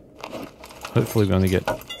 Hopefully we only get...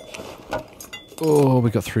 Oh, we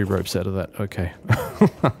got 3 ropes out of that. Okay.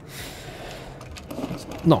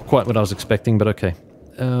 Not quite what I was expecting, but okay.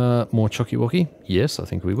 More chocky-walkie? Yes, I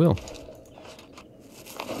think we will.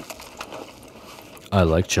 I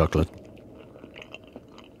like chocolate.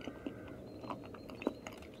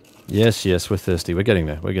 Yes, yes, we're thirsty. We're getting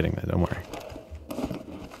there. We're getting there. Don't worry.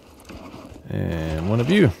 And one of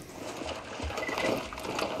you.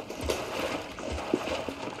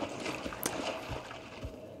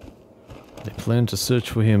 They plan to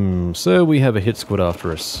search for him, so we have a hit squad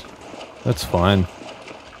after us. That's fine.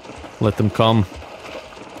 Let them come.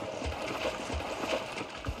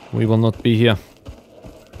 We will not be here.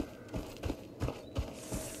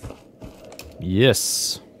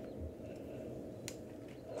 Yes.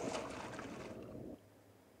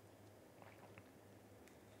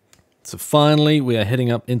 So finally, we are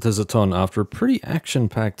heading up into Zaton after a pretty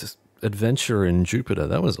action-packed adventure in Jupiter.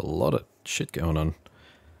 That was a lot of shit going on.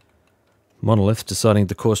 Monolith deciding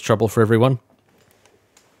to cause trouble for everyone.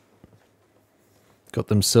 Got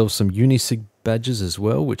themselves some Unisig badges as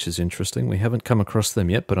well, which is interesting. We haven't come across them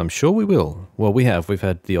yet, but I'm sure we will. Well, we have. We've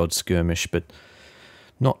had the odd skirmish, but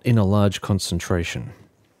not in a large concentration.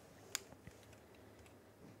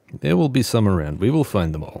 There will be some around. We will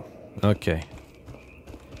find them all. Okay.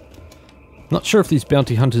 Not sure if these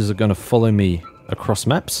bounty hunters are going to follow me across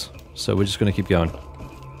maps, so we're just going to keep going.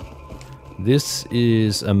 This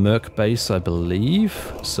is a Merc base, I believe,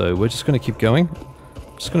 so we're just going to keep going.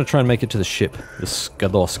 Just going to try and make it to the ship, the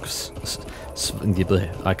Skadovsk.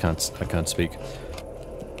 I can't speak.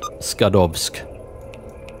 Skadovsk.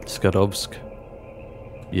 Skadovsk.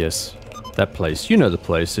 Yes, that place. You know the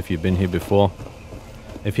place if you've been here before.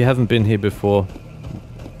 If you haven't been here before,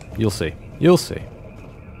 you'll see. You'll see.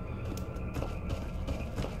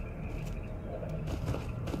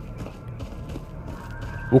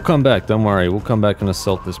 We'll come back, don't worry. We'll come back and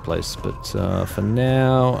assault this place. But for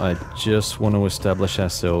now, I just want to establish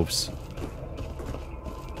ourselves.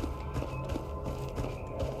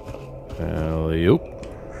 Alley-oop.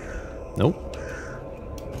 Nope.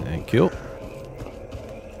 Thank you.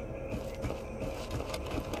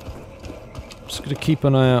 Just gonna keep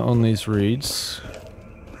an eye out on these reeds.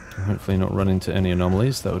 Hopefully not run into any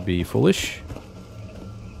anomalies. That would be foolish.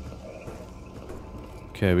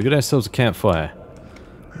 Okay, we got ourselves a campfire.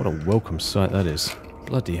 What a welcome sight that is.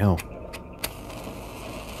 Bloody hell.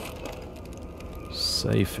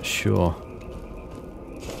 Safe for sure.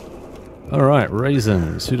 Alright,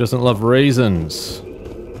 raisins. Who doesn't love raisins?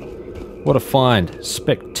 What a find.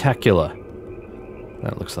 Spectacular.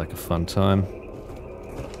 That looks like a fun time.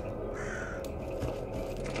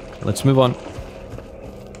 Let's move on.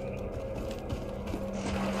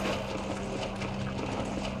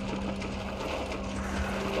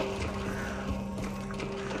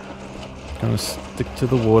 Gonna stick to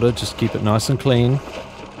the water, just keep it nice and clean.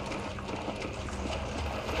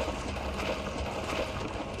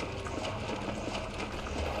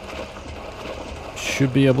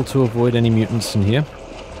 Should be able to avoid any mutants in here.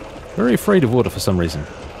 Very afraid of water for some reason.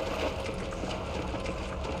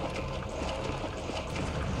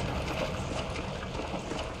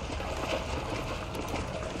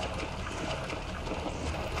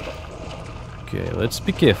 Okay, let's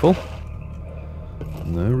be careful.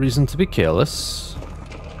 No reason to be careless.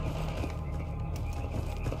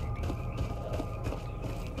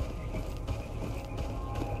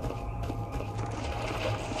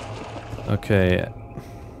 Okay.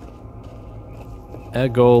 Our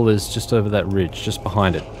goal is just over that ridge, just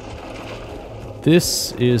behind it.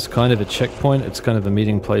 This is kind of a checkpoint. It's kind of a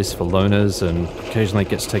meeting place for loners, and occasionally it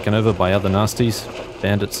gets taken over by other nasties,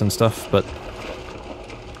 bandits and stuff, but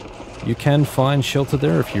you can find shelter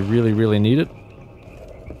there if you really, really need it.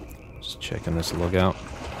 Just checking this log out.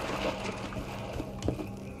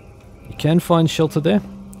 You can find shelter there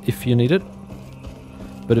if you need it,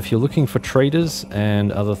 but if you're looking for traders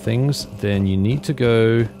and other things, then you need to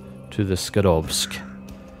go to the Skadovsk,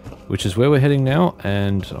 which is where we're heading now,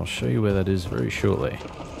 and I'll show you where that is very shortly.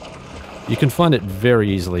 You can find it very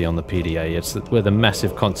easily on the PDA. It's where the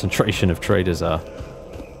massive concentration of traders are.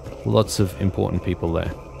 Lots of important people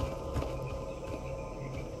there.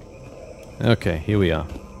 Okay, here we are.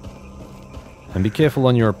 And be careful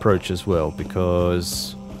on your approach as well,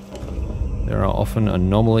 because there are often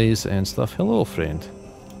anomalies and stuff. Hello, friend.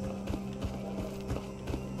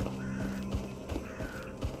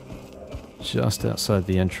 Just outside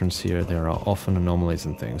the entrance here, there are often anomalies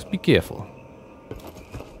and things. Be careful.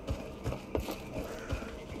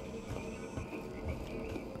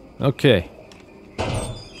 Okay.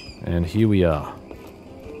 And here we are.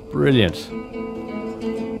 Brilliant.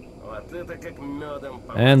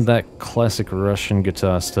 And that classic Russian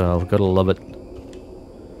guitar style. Gotta love it.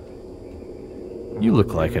 You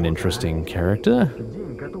look like an interesting character.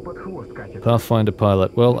 Pathfinder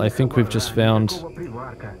pilot. Well, I think we've just found...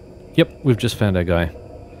 Yep, we've just found our guy.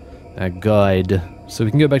 Our guide. So we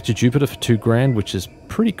can go back to Jupiter for 2 grand, which is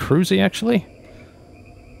pretty cruisy, actually.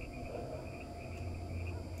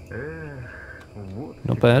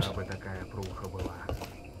 Not bad.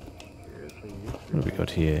 What have we got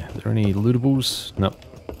here? Are there any lootables? Nope.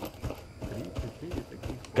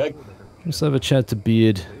 Let's have a chat to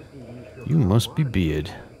Beard. You must be Beard.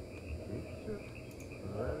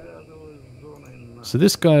 So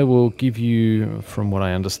this guy will give you, from what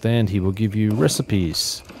I understand, he will give you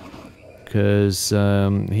recipes. Because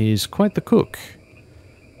he's quite the cook.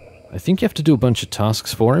 I think you have to do a bunch of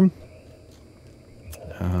tasks for him.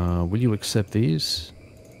 Will you accept these?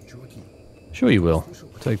 Sure you will.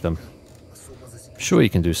 Take them. Sure you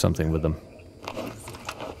can do something with them.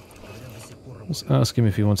 Let's ask him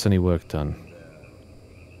if he wants any work done.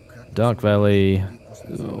 Dark Valley.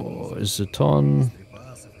 Zaton.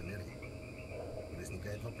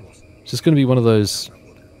 Is this going to be one of those...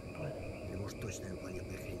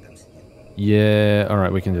 Yeah,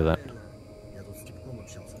 alright, we can do that.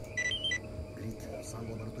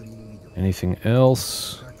 Anything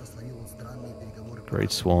else?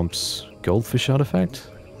 Great swamps. Goldfish artifact?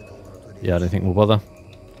 Yeah, I don't think we'll bother.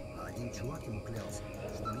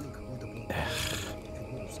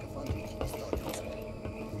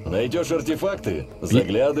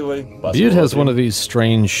 Beard has one of these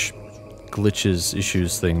strange glitches,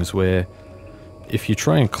 issues, things where if you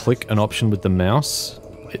try and click an option with the mouse,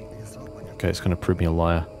 okay, it's going to prove me a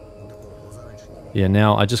liar. Yeah,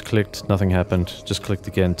 now I just clicked, nothing happened. Just clicked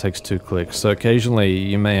again, takes 2 clicks. So occasionally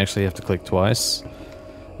you may actually have to click twice.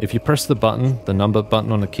 If you press the button, the number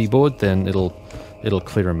button on the keyboard, then it'll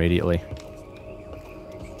clear immediately.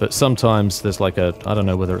 But sometimes there's like a, I don't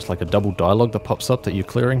know whether it's like a double dialogue that pops up that you're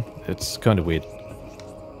clearing. It's kind of weird.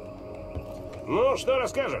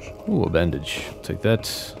 Ooh, a bandage. Take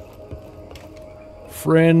that.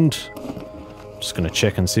 friend. Just gonna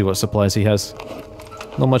check and see what supplies he has.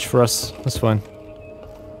 Not much for us. That's fine.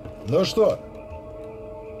 Ну что?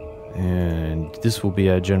 And this will be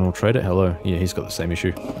our general trader. Hello. Yeah, he's got the same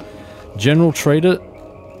issue. General trader.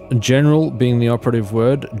 General being the operative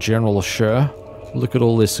word. General sure. Look at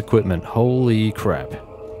all this equipment. Holy crap.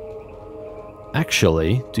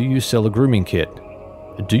 Actually, do you sell a grooming kit?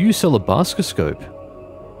 Do you sell a baskoscope?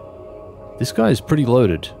 This guy is pretty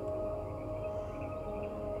loaded.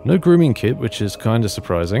 No grooming kit, which is kind of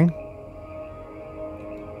surprising.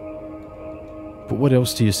 But what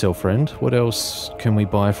else do you sell, friend? What else can we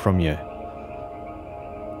buy from you?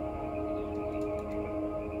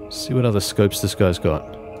 See what other scopes this guy's got.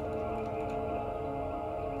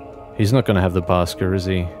 He's not going to have the Basker, is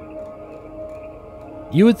he?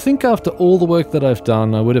 You would think after all the work that I've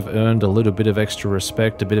done, I would have earned a little bit of extra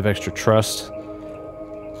respect, a bit of extra trust.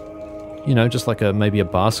 You know, just like maybe a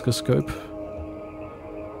Basker scope.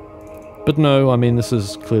 But no, I mean, this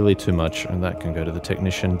is clearly too much, and that can go to the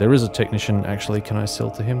technician. There is a technician, actually. Can I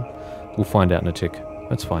sell to him? We'll find out in a tick.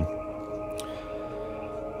 That's fine.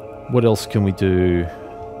 What else can we do?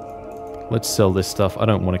 Let's sell this stuff. I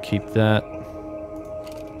don't want to keep that.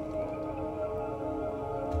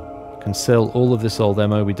 Can sell all of this old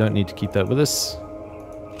ammo. We don't need to keep that with us.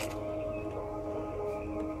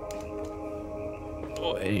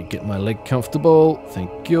 Oh, hey, get my leg comfortable.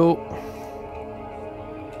 Thank you.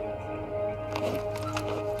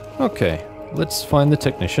 Okay, let's find the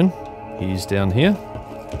technician. He's down here.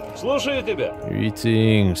 Слушаю тебя.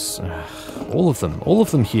 Greetings. All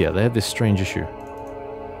of them here. They have this strange issue.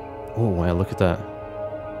 Oh wow, look at that.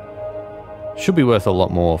 Should be worth a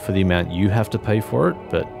lot more for the amount you have to pay for it,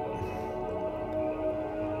 but...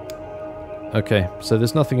 Okay, so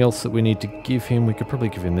there's nothing else that we need to give him. We could probably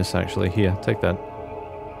give him this actually. Here, take that.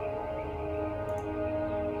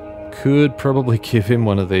 Could probably give him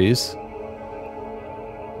one of these.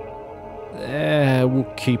 We'll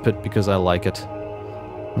keep it because I like it.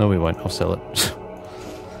 No, we won't. I'll sell it.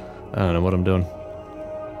 I don't know what I'm doing.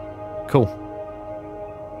 Cool.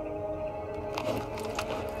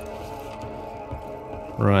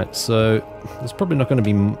 Right, so there's probably not going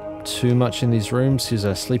to be too much in these rooms. Here's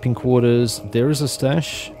our sleeping quarters. There is a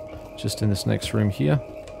stash just in this next room here.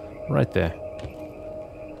 Right there.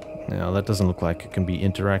 Now, that doesn't look like it can be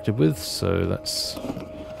interacted with, so that's...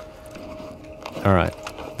 Alright.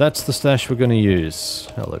 That's the stash we're going to use.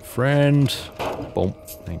 Hello, friend. Boom.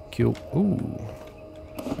 Thank you. Ooh.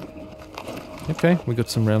 Okay, we got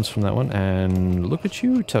some rounds from that one. And look at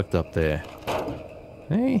you tucked up there.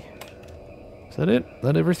 Hey. Is that it? Is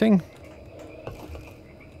that everything?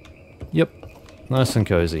 Yep. Nice and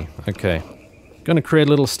cozy. Okay. Going to create a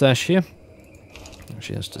little stash here.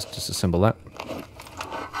 Actually, let's just disassemble that.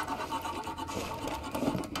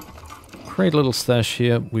 Create a little stash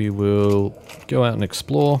here. We will go out and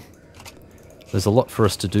explore. There's a lot for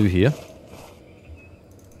us to do here.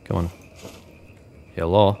 Come on.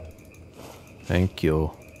 Hello. Thank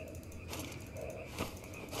you.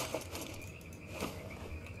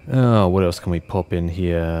 Oh, what else can we pop in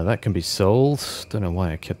here? That can be sold. Don't know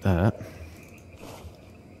why I kept that.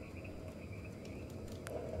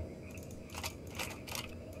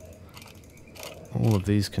 All of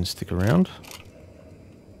these can stick around.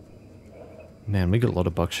 Man, we got a lot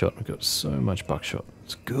of buckshot. We got so much buckshot.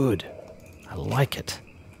 It's good. I like it.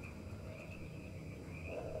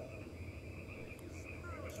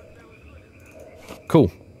 Cool.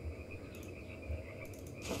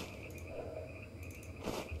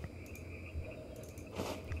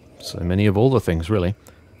 So many of all the things, really.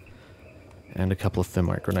 And a couple of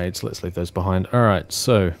thermite grenades. Let's leave those behind. Alright,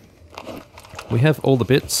 so we have all the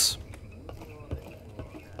bits.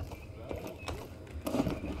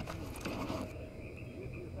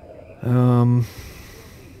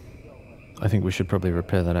 I think we should probably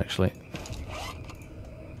repair that, actually.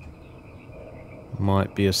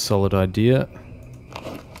 Might be a solid idea.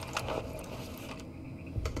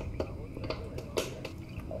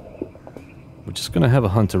 We're just going to have a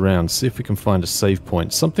hunt around, see if we can find a save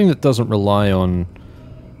point. Something that doesn't rely on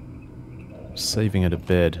saving at a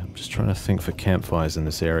bed. I'm just trying to think for campfires in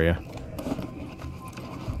this area.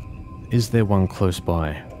 Is there one close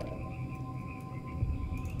by?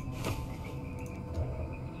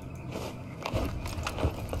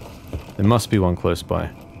 There must be one close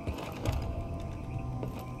by.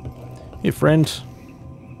 Hey friend,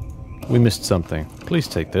 we missed something. Please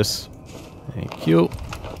take this. Thank you.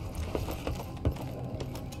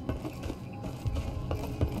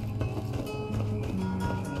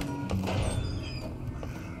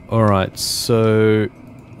 Alright, so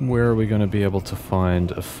where are we going to be able to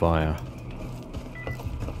find a fire?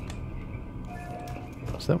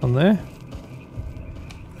 Is that one there?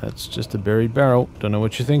 That's just a buried barrel. Don't know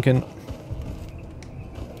what you're thinking.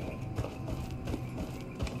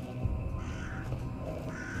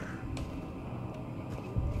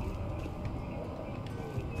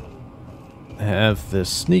 I have the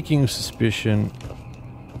sneaking suspicion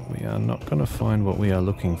we are not going to find what we are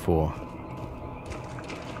looking for.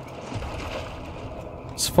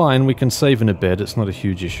 It's fine, we can save in a bed, it's not a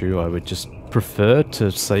huge issue. I would just prefer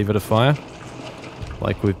to save at a fire,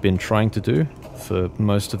 like we've been trying to do for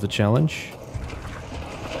most of the challenge.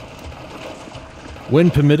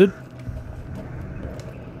 When permitted.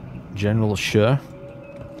 General sure.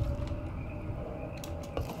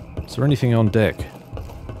 Is there anything on deck?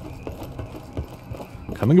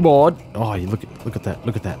 Coming aboard. Oh, you look at that.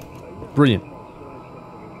 Look at that. Brilliant.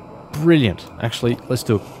 Brilliant. Actually, let's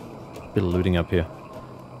do a bit of looting up here.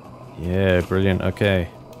 Yeah, brilliant. Okay.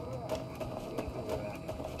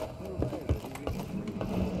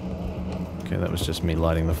 Okay, that was just me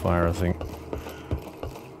lighting the fire, I think.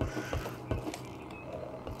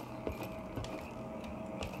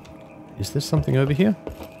 Is there something over here?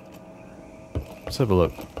 Let's have a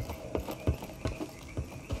look.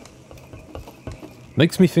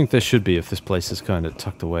 Makes me think there should be if this place is kind of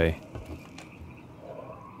tucked away.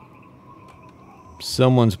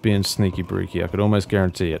 Someone's being sneaky breaky, I could almost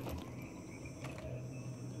guarantee it.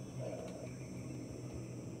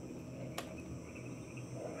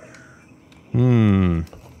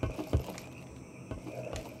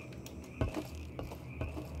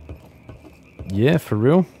 Yeah, for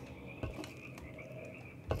real?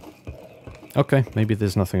 Okay, maybe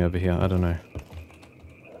there's nothing over here, I don't know.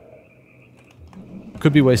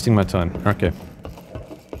 Could be wasting my time. Okay.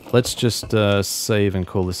 Let's just save and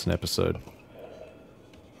call this an episode.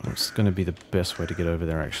 It's going to be the best way to get over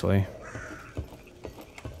there, actually.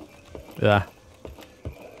 Ah.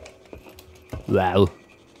 Wow.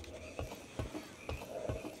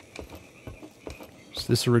 Is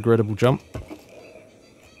this a regrettable jump?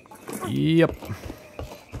 Yep.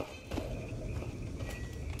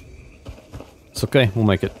 It's okay, we'll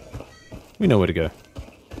make it. We know where to go.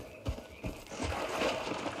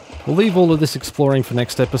 We'll leave all of this exploring for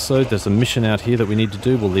next episode. There's a mission out here that we need to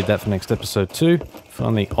do. We'll leave that for next episode too.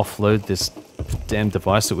 Finally offload this damn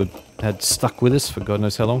device that we've had stuck with us for God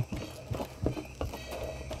knows how long.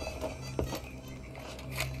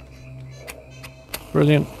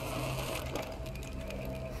 Brilliant.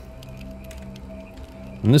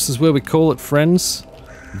 And this is where we call it, friends.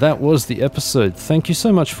 That was the episode. Thank you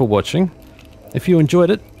so much for watching. If you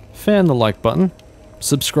enjoyed it, fan the like button.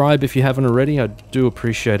 Subscribe if you haven't already. I do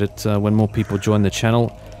appreciate it when more people join the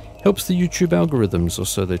channel. Helps the YouTube algorithms, or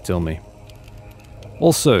so they tell me.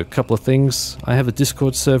 Also, a couple of things. I have a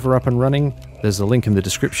Discord server up and running. There's a link in the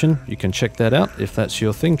description. You can check that out if that's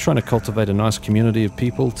your thing. Trying to cultivate a nice community of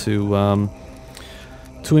people to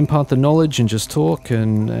impart the knowledge and just talk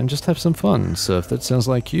and just have some fun. So if that sounds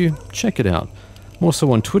like you, check it out. I'm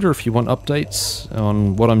also on Twitter if you want updates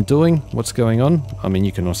on what I'm doing, what's going on. I mean,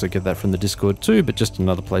 you can also get that from the Discord too, but just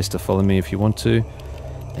another place to follow me if you want to.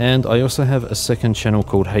 And I also have a second channel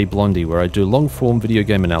called Hey Blondie, where I do long-form video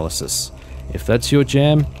game analysis. If that's your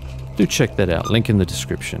jam, do check that out. Link in the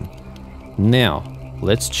description. Now,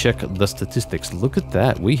 let's check the statistics. Look at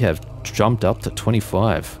that. We have jumped up to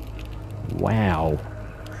 25. Wow.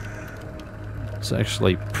 It's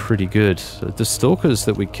actually pretty good. The Stalkers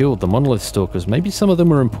that we killed, the Monolith Stalkers, maybe some of them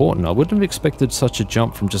were important. I wouldn't have expected such a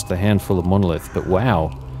jump from just a handful of Monolith, but wow.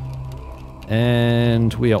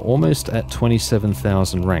 And we are almost at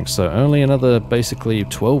 27,000 ranks, so only another basically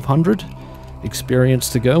 1,200 experience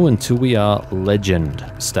to go until we are Legend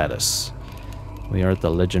status. We are at the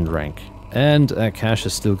Legend rank. And our cash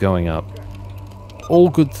is still going up. All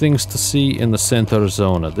good things to see in the center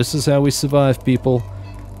zone. This is how we survive, people.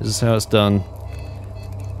 This is how it's done.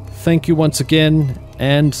 Thank you once again,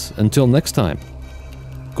 and until next time,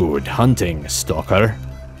 good hunting, Stalker.